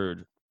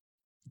remembered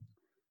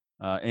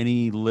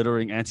any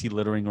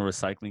anti-littering or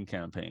recycling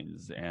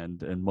campaigns,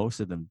 and most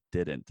of them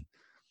didn't.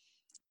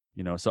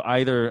 You know, so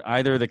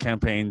either the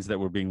campaigns that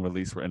were being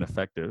released were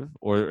ineffective,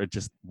 or it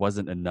just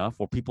wasn't enough,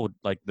 or people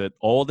like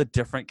all the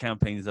different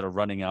campaigns that are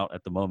running out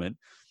at the moment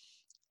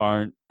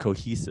aren't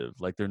cohesive,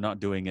 like they're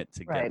not doing it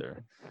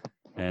together.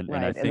 Right. And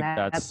I think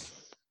that's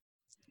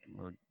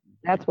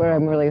where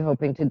I'm really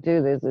hoping to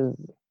do this is,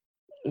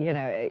 you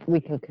know,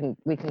 we can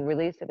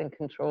release it in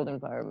controlled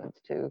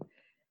environments to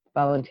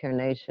Volunteer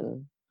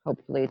Nation,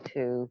 hopefully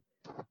to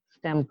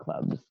STEM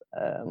clubs,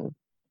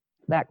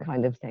 that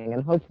kind of thing,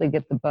 and hopefully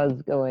get the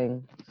buzz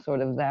going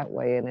sort of that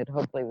way, and it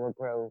hopefully will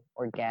grow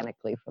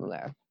organically from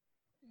there.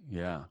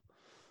 Yeah.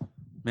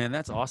 Man,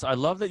 that's awesome. I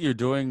love that you're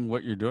doing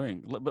what you're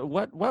doing. But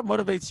what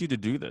motivates you to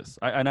do this?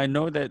 I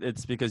know that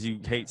it's because you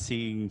hate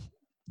seeing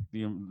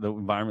the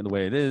environment the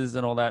way it is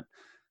and all that.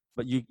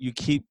 but you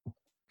keep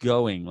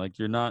going. Like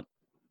you're not.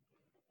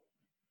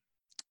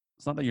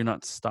 It's not that you're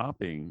not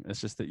stopping.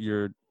 It's just that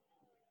you're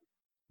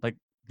like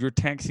your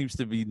tank seems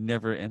to be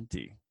never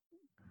empty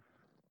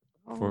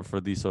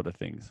for these sort of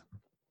things.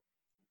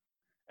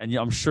 And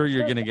I'm sure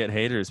you're gonna get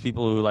haters.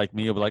 People who like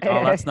me will be like,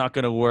 "Oh, that's not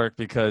gonna work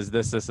because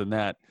this, and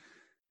that."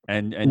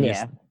 And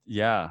Yeah.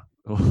 yeah.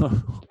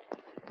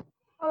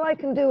 All I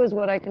can do is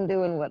what I can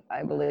do and what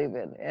I believe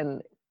in.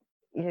 And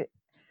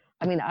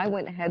I mean, I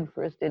went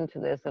headfirst into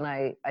this, and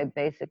I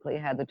basically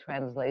had the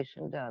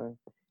translation done,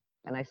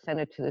 and I sent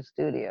it to the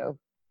studio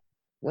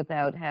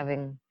without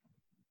having,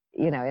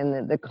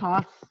 and the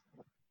costs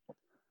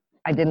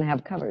I didn't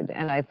have covered.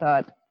 And I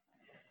thought,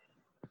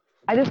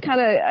 I just kind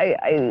of,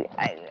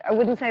 I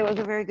wouldn't say it was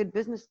a very good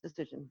business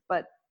decision,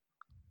 but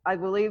I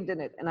believed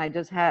in it, and I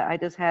just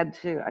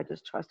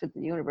trusted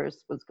the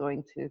universe was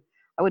going to,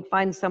 I would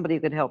find somebody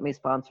who could help me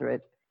sponsor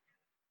it.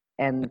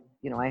 And,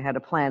 I had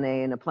a plan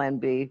A and a plan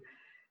B.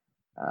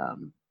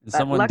 And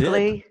someone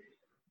luckily, did.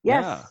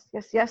 Yes,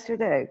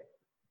 yesterday.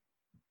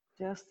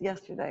 Just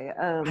yesterday.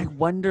 I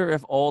wonder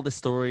if all the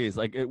stories,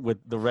 like with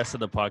the rest of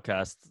the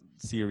podcast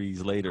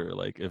series later,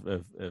 like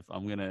if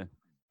I'm gonna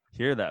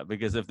hear that,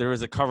 because if there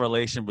is a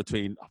correlation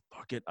between, oh,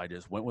 fuck it, I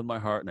just went with my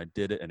heart and I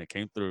did it and it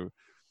came through,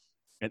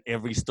 and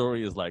every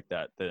story is like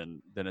that,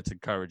 then it's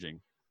encouraging.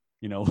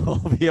 We'll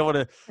be able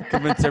to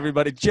convince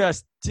everybody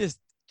just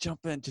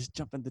jump in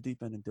the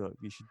deep end and do it.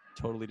 You should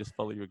totally just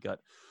follow your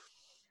gut.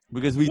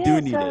 Because we do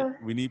need it.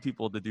 We need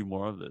people to do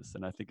more of this.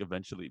 And I think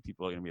eventually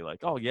people are going to be like,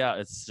 oh, yeah,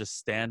 it's just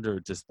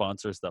standard to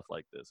sponsor stuff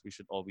like this. We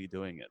should all be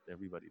doing it.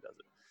 Everybody does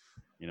it,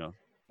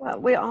 Well,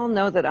 we all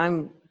know that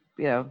I'm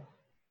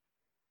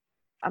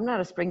not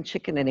a spring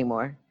chicken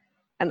anymore.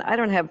 And I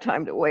don't have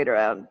time to wait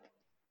around,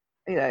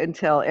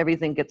 until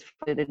everything gets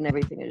funded and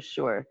everything is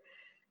sure.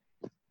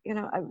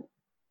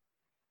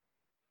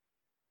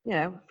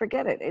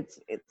 Forget it.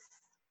 It's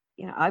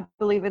I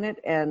believe in it,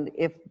 and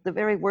if the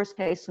very worst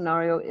case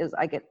scenario is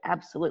I get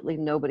absolutely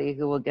nobody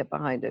who will get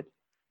behind it,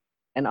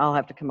 and I'll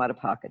have to come out of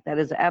pocket, that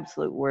is the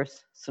absolute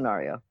worst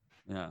scenario.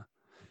 Yeah.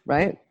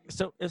 Right?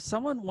 So if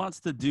someone wants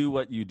to do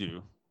what you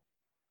do,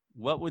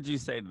 what would you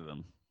say to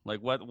them? Like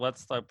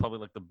what's probably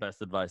like the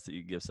best advice that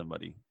you give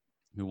somebody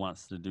who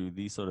wants to do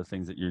these sort of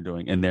things that you're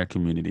doing in their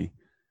community?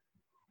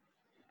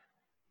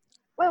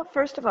 Well,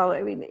 first of all,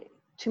 I mean,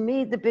 to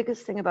me, the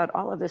biggest thing about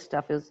all of this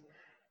stuff is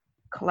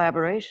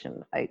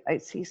collaboration. I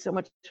see so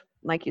much,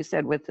 like you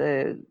said, with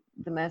the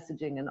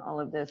messaging and all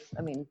of this.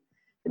 I mean,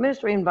 the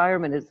Ministry of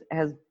Environment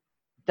has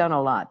done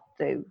a lot.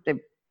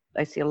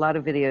 I see a lot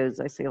of videos.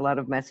 I see a lot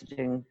of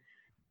messaging.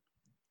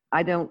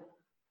 I don't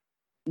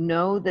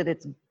know that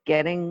it's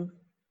getting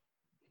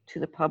to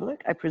the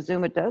public. I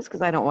presume it does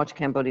because I don't watch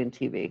Cambodian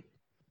TV.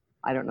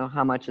 I don't know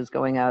how much is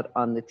going out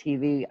on the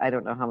TV. I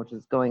don't know how much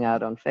is going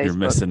out on Facebook. You're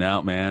missing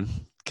out, man.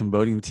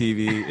 Cambodian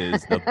TV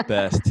is the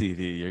best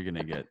TV you're going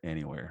to get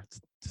anywhere. It's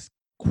just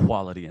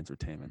quality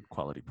entertainment,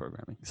 quality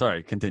programming.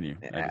 Sorry, continue.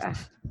 Yeah.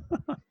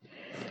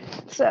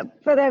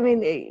 But I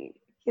mean,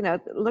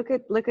 look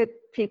at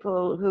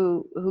people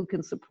who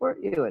can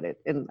support you in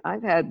it. And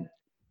I've had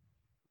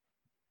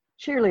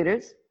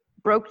cheerleaders,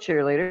 broke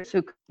cheerleaders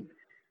who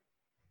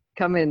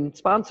come and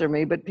sponsor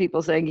me, but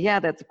people saying, yeah,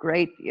 that's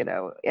great,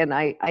 and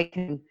I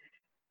can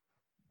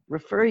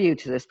refer you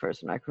to this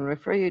person. I can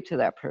refer you to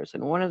that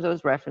person. One of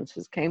those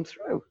references came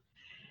through.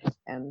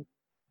 And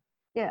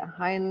yeah,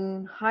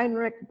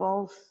 Heinrich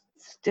Ball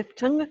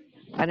Stiftung.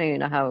 I don't even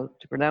know how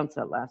to pronounce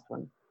that last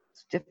one.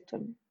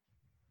 Stiftung.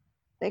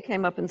 They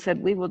came up and said,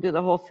 we will do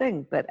the whole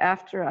thing. But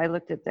after I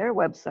looked at their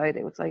website,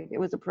 it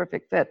was a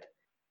perfect fit.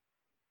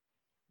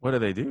 What do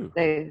they do?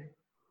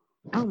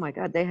 Oh my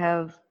God, they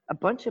have a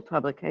bunch of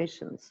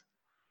publications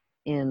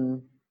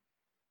in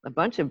a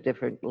bunch of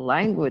different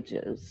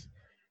languages.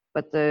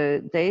 But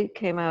they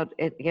came out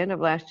at the end of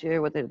last year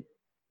with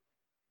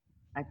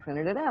I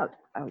printed it out.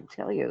 I will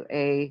tell you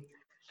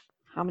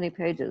how many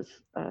pages?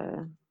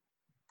 About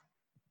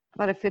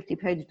a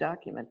 50-page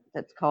document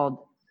that's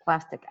called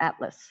Plastic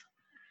Atlas.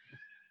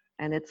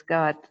 And it's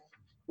got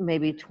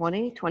maybe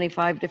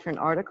 25 different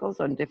articles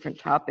on different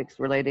topics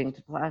relating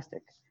to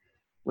plastic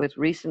with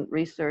recent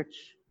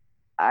research.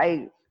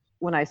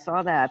 When I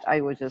saw that,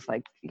 I was just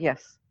like,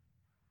 yes.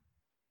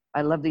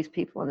 I love these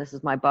people, and this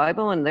is my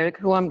Bible, and they're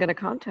who I'm going to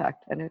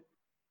contact. And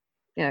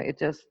it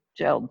just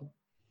gelled.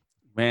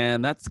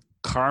 Man, that's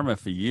karma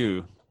for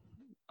you.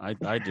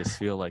 I just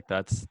feel like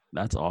that's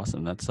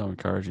awesome. That's so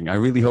encouraging. I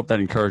really hope that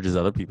encourages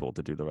other people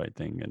to do the right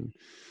thing and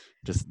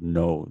just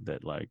know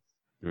that like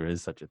there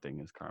is such a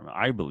thing as karma.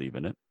 I believe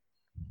in it.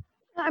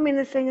 I mean,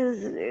 the thing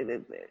is,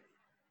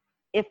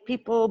 if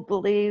people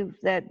believe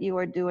that you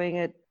are doing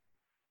it,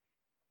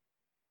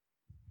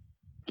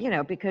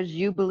 because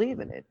you believe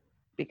in it,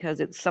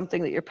 because it's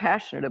something that you're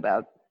passionate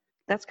about,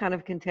 that's kind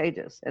of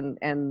contagious.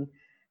 And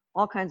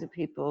all kinds of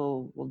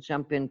people will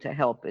jump in to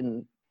help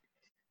in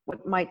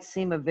what might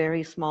seem a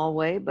very small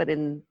way, but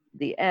in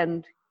the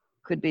end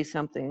could be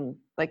something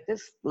like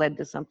this led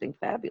to something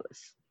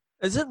fabulous.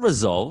 Is it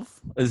Resolve?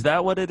 Is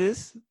that what it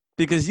is?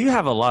 because you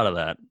have a lot of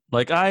that.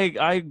 Like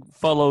I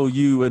follow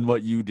you and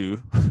what you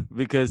do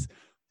because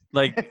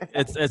like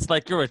it's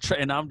like you're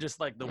and I'm just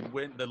like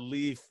the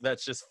leaf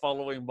that's just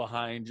following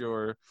behind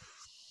your.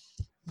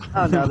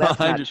 Oh no, that's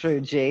behind not true,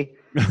 G.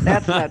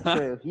 That's not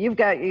true. You've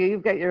got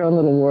your own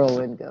little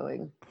whirlwind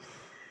going.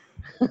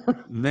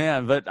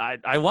 Man, but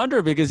I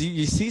wonder because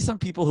you see some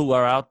people who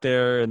are out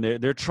there and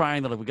they're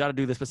trying, they're like, we got to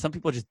do this, but some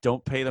people just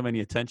don't pay them any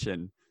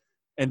attention.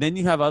 And then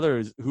you have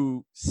others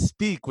who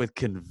speak with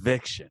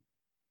conviction.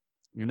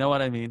 You know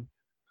what I mean?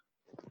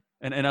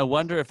 And I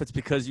wonder if it's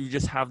because you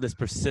just have this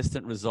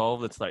persistent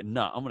resolve that's like,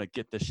 no, I'm going to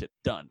get this shit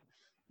done.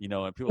 You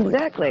know, and people are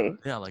Exactly. like,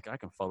 yeah, like I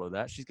can follow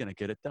that. She's going to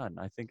get it done.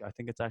 I think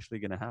it's actually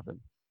going to happen.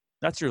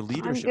 That's your I'm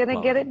leadership going to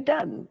get quality. it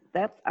done.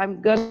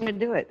 I'm going to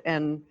do it.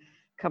 And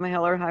come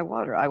hell or high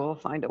water, I will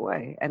find a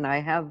way. And I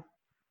have,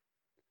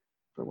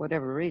 for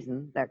whatever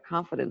reason, that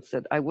confidence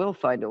that I will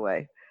find a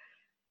way.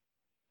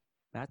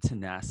 That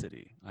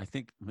tenacity, I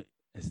think,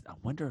 I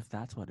wonder if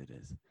that's what it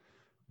is.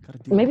 Gotta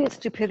do Maybe it's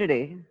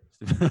stupidity.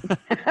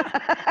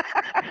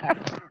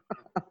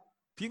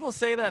 People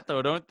say that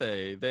though, don't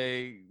they?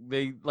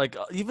 They like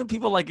even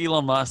people like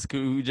Elon Musk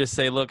who just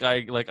say, "Look, I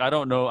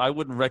don't know. I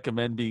wouldn't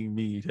recommend being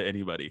me to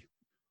anybody."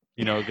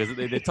 You know, because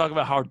they talk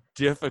about how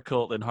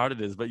difficult and hard it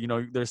is, but you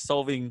know, they're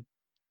solving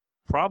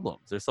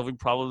problems. They're solving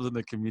problems in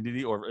the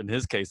community, or in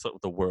his case,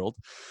 the world.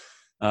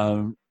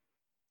 I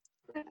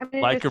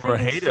mean, Like him or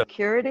hate him,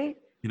 security.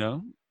 you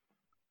know.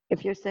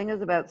 If your thing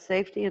is about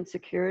safety and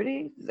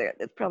security,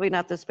 it's probably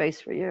not the space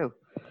for you.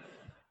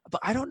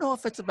 But I don't know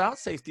if it's about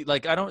safety.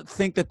 Like, I don't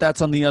think that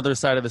that's on the other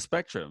side of the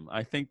spectrum.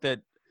 I think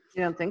that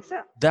You don't think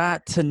so?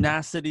 that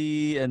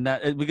tenacity and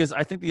that, because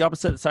I think the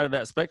opposite side of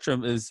that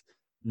spectrum is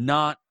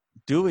not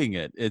doing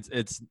it.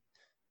 It's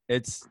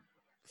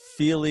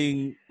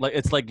feeling like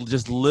it's like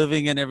just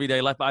living in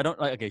everyday life. But I don't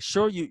like, okay,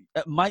 sure.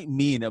 It might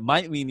mean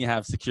you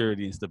have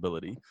security and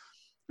stability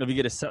if you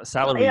get a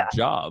salary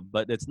job,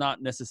 but it's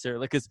not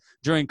necessarily because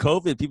during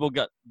COVID, people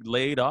got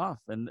laid off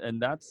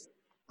and that's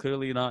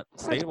clearly not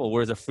stable.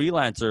 Whereas a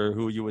freelancer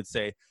who you would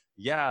say,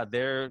 yeah,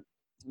 they're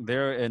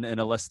in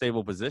a less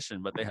stable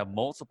position, but they have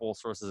multiple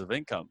sources of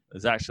income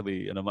is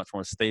actually in a much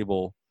more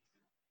stable,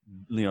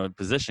 you know,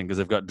 position because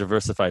they've got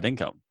diversified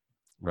income.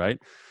 Right.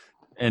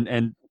 And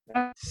in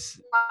my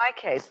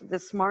case, the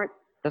smart,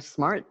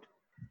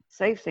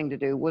 safe thing to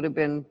do would have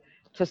been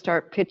to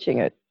start pitching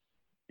it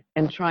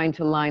and trying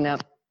to line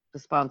up the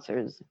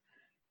sponsors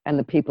and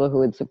the people who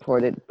would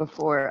support it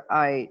before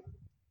I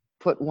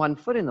put one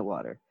foot in the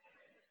water.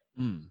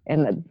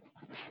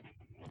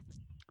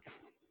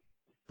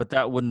 But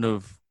that wouldn't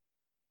have.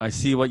 I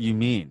see what you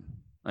mean.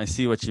 I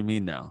see what you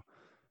mean now.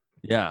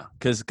 Yeah,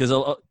 because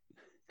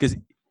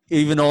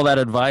even all that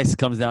advice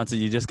comes down to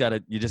you just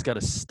gotta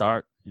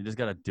start. You just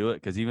gotta do it.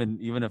 Because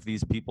even if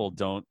these people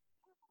don't,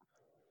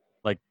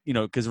 like, you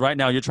know, because right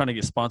now you're trying to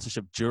get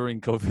sponsorship during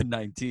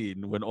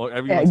COVID-19 when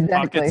everyone's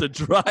pockets are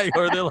dry,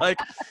 or they're like,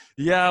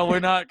 yeah, we're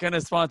not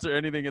gonna sponsor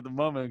anything at the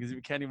moment because we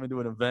can't even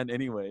do an event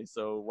anyway.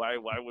 So why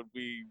would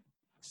we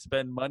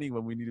spend money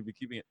when we need to be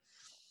keeping it?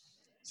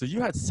 So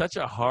you had such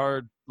a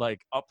hard, like,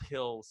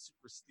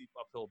 super steep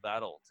uphill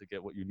battle to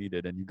get what you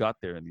needed, and you got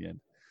there in the end.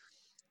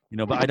 You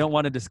know, but I don't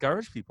want to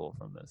discourage people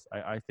from this.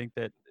 I think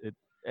that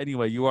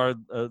anyway, you are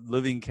a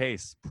living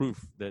case,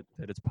 proof that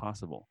it's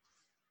possible.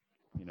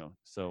 You know,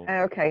 so.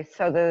 Okay,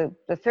 so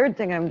the third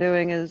thing I'm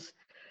doing is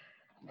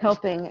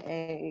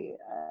helping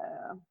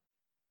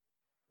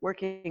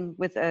working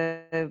with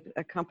a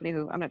company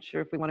who I'm not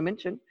sure if we want to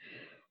mention,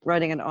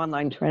 writing an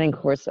online training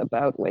course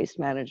about waste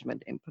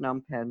management in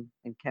Phnom Penh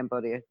and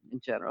Cambodia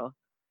in general.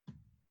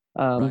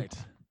 Right.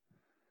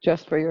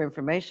 Just for your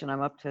information,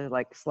 I'm up to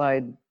like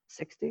slide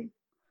 60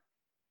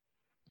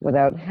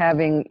 without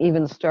having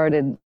even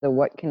started the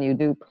what can you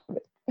do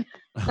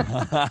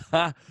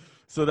part.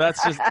 So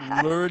that's just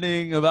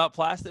learning about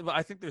plastic. But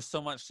I think there's so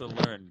much to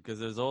learn because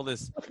there's all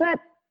this. It's not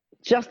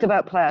just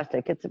about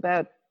plastic. It's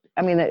about,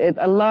 I mean,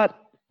 a lot.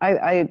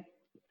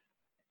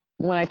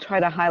 When I try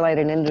to highlight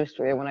an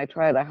industry or when I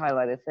try to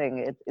highlight a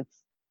thing,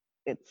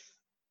 it's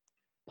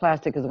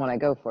plastic is the one I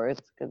go for. It's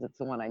because it's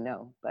the one I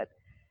know. But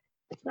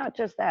it's not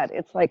just that.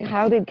 It's like,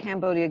 how did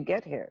Cambodia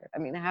get here? I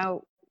mean,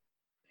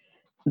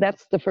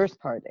 that's the first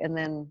part. And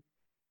then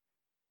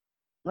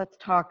let's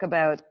talk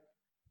about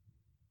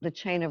the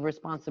chain of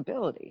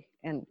responsibility.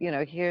 And, you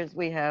know,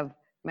 we have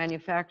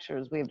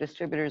manufacturers, we have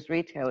distributors,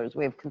 retailers,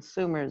 we have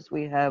consumers,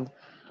 we have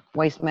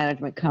waste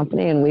management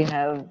company, and we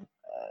have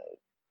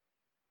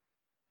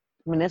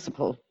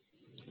municipal.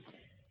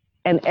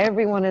 And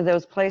every one of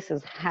those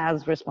places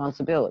has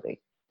responsibility.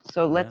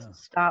 So let's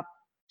stop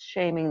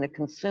shaming the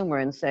consumer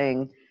and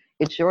saying,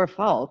 it's your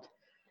fault.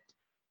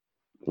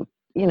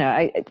 You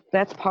know,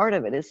 that's part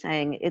of it, is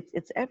saying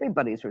it's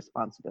everybody's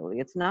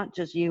responsibility. It's not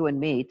just you and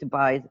me to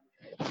buy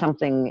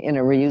something in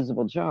a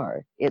reusable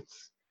jar.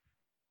 It's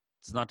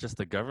not just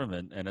the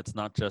government, and it's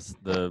not just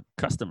the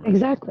customer.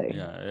 Exactly.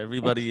 Yeah,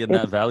 everybody in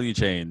that value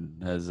chain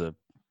has a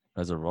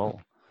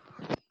role.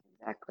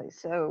 Exactly.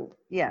 So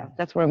yeah,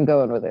 that's where I'm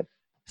going with it.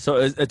 So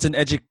it's an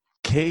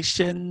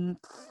education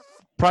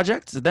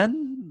project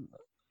then?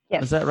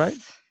 Yes. Is that right?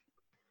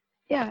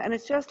 Yeah, and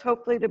it's just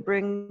hopefully to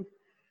bring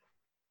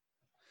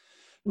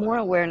more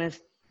awareness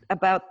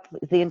about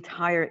the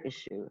entire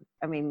issue.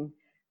 I mean,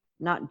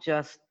 not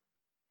just,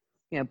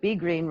 be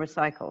green,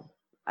 recycle.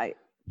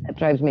 That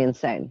drives me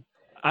insane.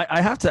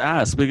 I have to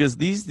ask, because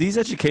these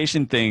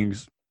education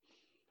things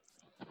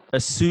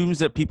assumes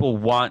that people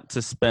want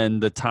to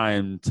spend the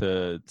time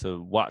to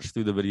watch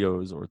through the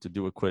videos or to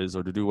do a quiz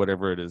or to do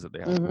whatever it is that they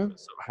have to do.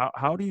 So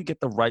how do you get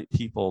the right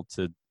people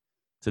to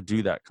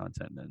do that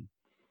content then?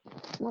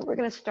 Well, we're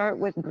going to start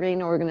with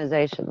green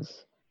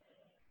organizations.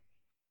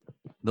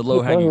 The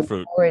low-hanging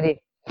fruit.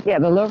 The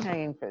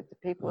low-hanging fruit. The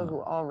people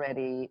who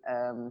already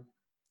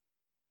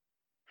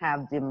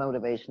have the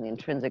motivation, the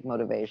intrinsic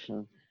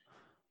motivation,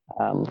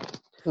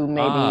 who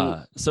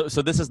maybe.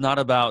 So this is not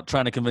about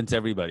trying to convince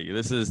everybody.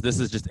 This is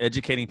just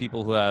educating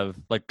people who have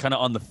like kind of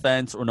on the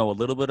fence or know a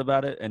little bit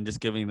about it, and just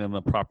giving them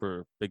a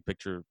proper big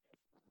picture,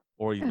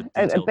 or even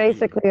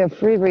basically a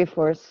free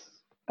resource.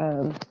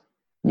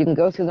 You can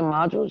go through the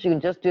modules. You can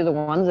just do the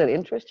ones that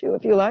interest you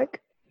if you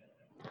like.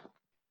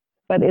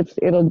 But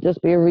it'll just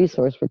be a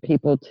resource for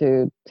people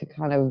to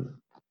kind of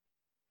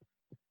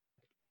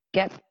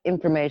get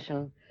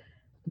information.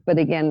 But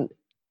again,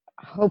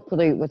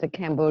 hopefully with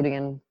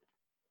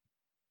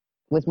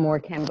more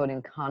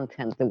Cambodian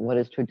content than what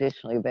is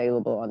traditionally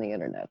available on the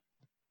internet.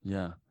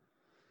 Yeah.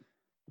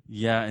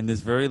 Yeah, and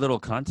there's very little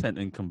content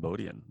in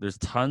Cambodian. There's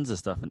tons of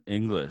stuff in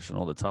English and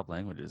all the top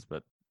languages,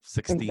 but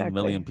 16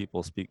 million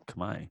people speak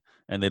Khmer,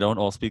 and they don't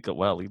all speak it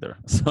well either.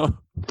 So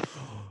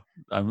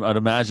I'd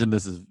imagine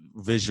this is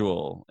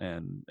visual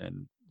and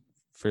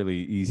fairly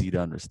easy to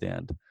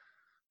understand.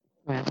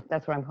 Yeah,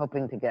 that's what I'm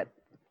hoping to get.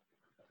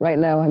 Right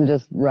now I'm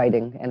just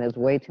writing, and it's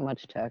way too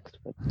much text,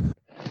 but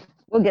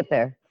we'll get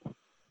there.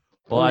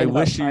 Well, I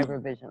wish you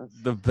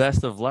the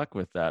best of luck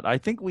with that. I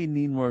think we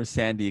need more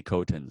Sandy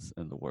Cotons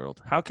in the world.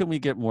 How can we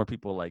get more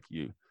people like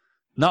you?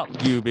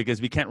 Not you,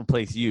 because we can't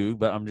replace you,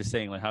 but I'm just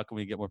saying, like, how can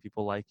we get more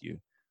people like you?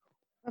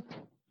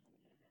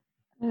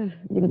 You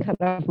can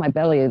cut off my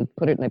belly and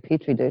put it in a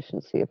petri dish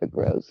and see if it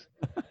grows.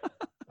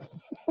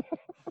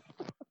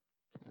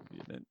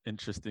 An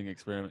interesting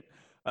experiment.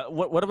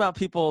 What about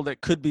people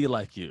that could be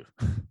like you,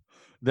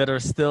 that are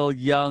still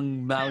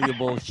young,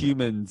 malleable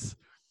humans?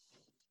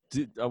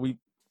 Are we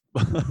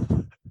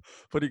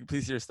putting a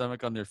piece of your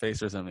stomach on their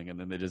face or something, and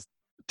then they just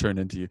turn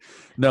into you?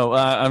 No,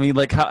 I mean,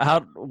 like,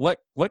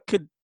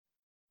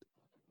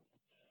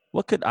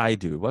 what could I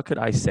do? What could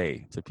I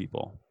say to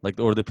people, like,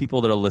 or the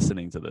people that are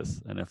listening to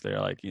this, and if they're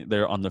like,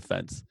 they're on the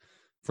fence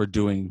for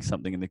doing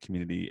something in the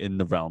community in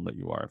the realm that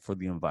you are for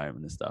the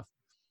environment and stuff?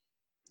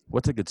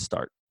 What's a good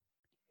start?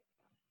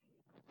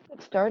 A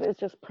good start is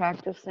just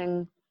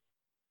practicing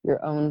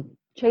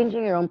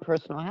changing your own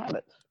personal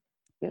habits.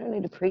 You don't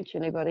need to preach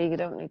anybody. You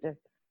don't need to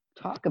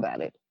talk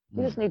about it.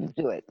 You just need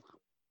to do it.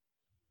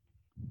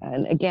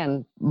 And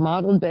again,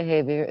 modeled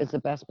behavior is the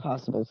best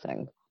possible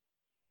thing.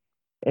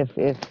 If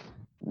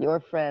your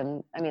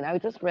friend, I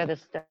just read a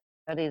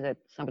study that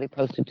somebody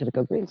posted to the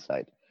Go Green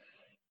site,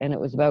 and it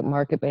was about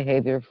market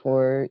behavior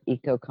for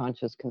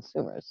eco-conscious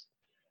consumers.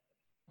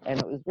 And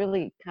it was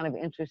really kind of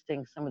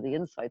interesting, some of the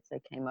insights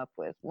they came up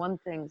with. One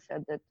thing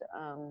said that,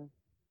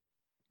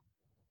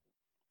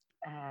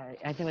 I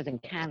think it was in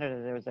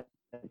Canada, there was a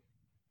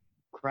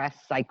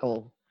grass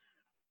cycle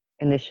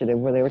initiative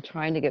where they were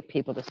trying to get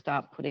people to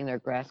stop putting their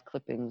grass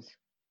clippings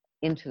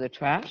into the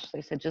trash.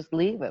 They said, just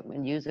leave them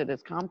and use it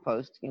as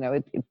compost.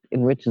 It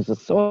enriches the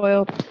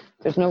soil.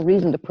 There's no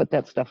reason to put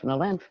that stuff in a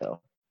landfill.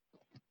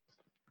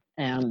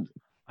 And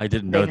I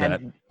didn't know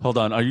that. Hold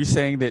on. Are you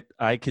saying that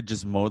I could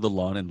just mow the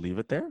lawn and leave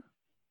it there?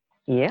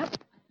 Yeah.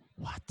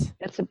 What?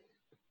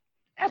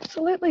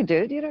 Absolutely,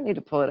 dude. You don't need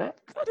to pull it up.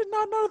 I did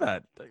not know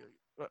that.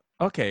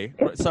 Okay.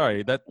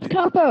 Sorry.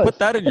 Compost. Put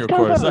that in your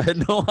course. I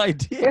had no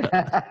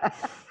idea.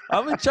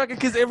 I've been chucking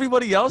because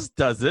everybody else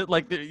does it.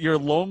 Like your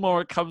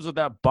lawnmower comes with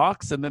that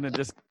box and then it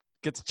just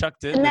gets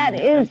chucked in. And that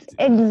is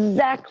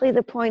exactly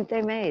the point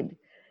they made,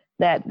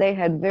 that they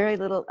had very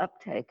little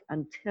uptake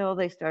until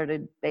they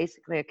started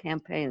basically a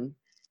campaign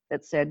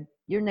that said,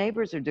 your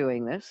neighbors are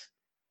doing this,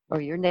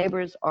 or your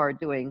neighbors are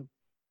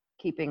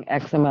keeping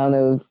X amount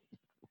of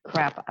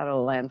crap out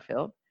of the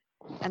landfill.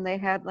 And they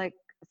had like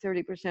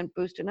 30%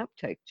 boost in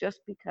uptake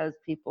just because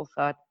people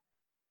thought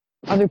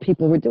other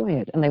people were doing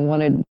it and they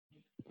wanted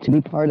to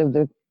be part of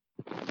the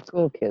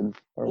cool kids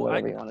or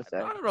whatever you want to say.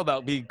 I don't know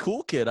about being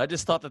cool kid. I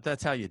just thought that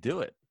that's how you do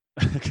it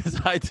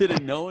because I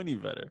didn't know any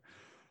better.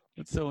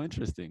 It's so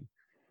interesting.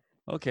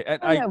 Okay.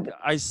 And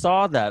I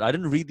saw that. I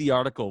didn't read the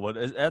article,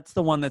 but that's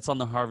the one that's on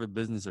the Harvard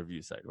Business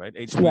Review site, right?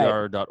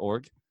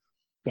 HBR.org.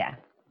 Yeah.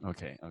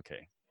 Okay. All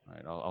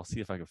right. I'll see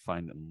if I can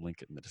find it and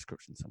link it in the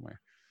description somewhere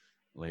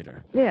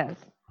later. Yes.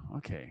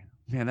 Okay.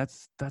 Man,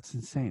 that's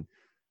insane.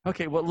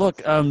 Okay. Well,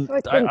 look,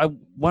 I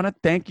want to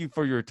thank you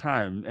for your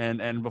time.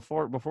 And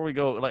before we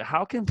go, like,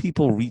 how can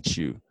people reach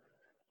you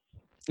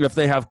if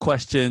they have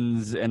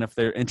questions and if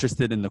they're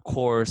interested in the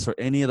course or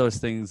any of those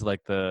things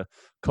like the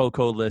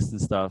COCO list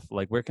and stuff?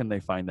 Like, where can they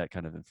find that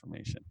kind of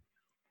information?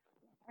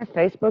 Our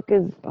Facebook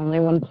is Only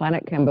One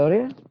Planet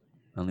Cambodia.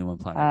 Only One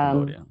Planet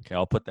Cambodia. Okay,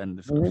 I'll put that in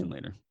the description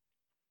later.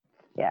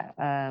 Yeah,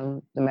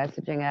 the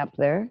messaging app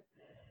there.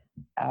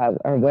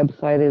 Our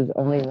website is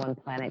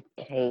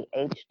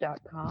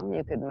onlyoneplanetKH.com.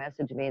 You could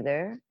message me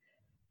there.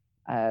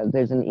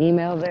 There's an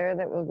email there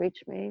that will reach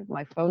me.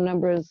 My phone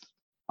number is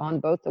on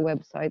both the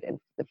website and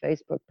the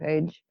Facebook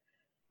page.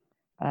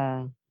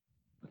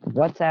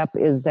 WhatsApp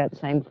is that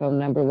same phone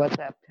number,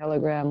 WhatsApp,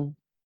 Telegram.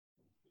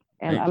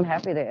 And Great. I'm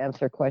happy to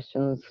answer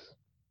questions.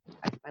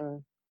 I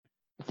spend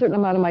a certain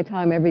amount of my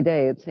time every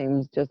day, it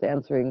seems, just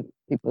answering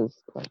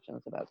people's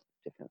questions about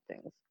different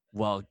things.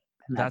 Well,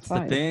 And that's the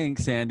fine. thing,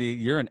 Sandy.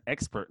 You're an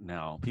expert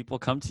now. People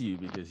come to you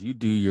because you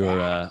do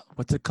your,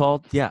 what's it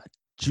called? Yeah,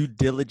 due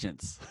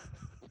diligence.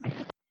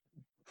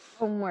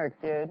 Homework,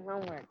 dude,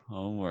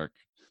 Homework.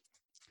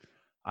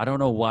 I don't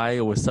know why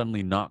it was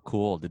suddenly not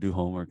cool to do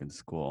homework in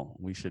school.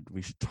 We should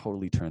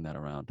totally turn that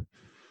around.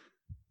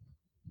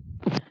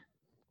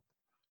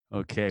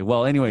 Okay.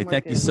 Well, anyway, Homework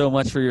thank you is- so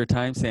much for your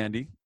time,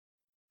 Sandy.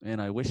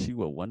 And I wish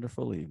you a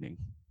wonderful evening.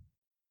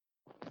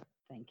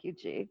 Thank you,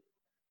 G.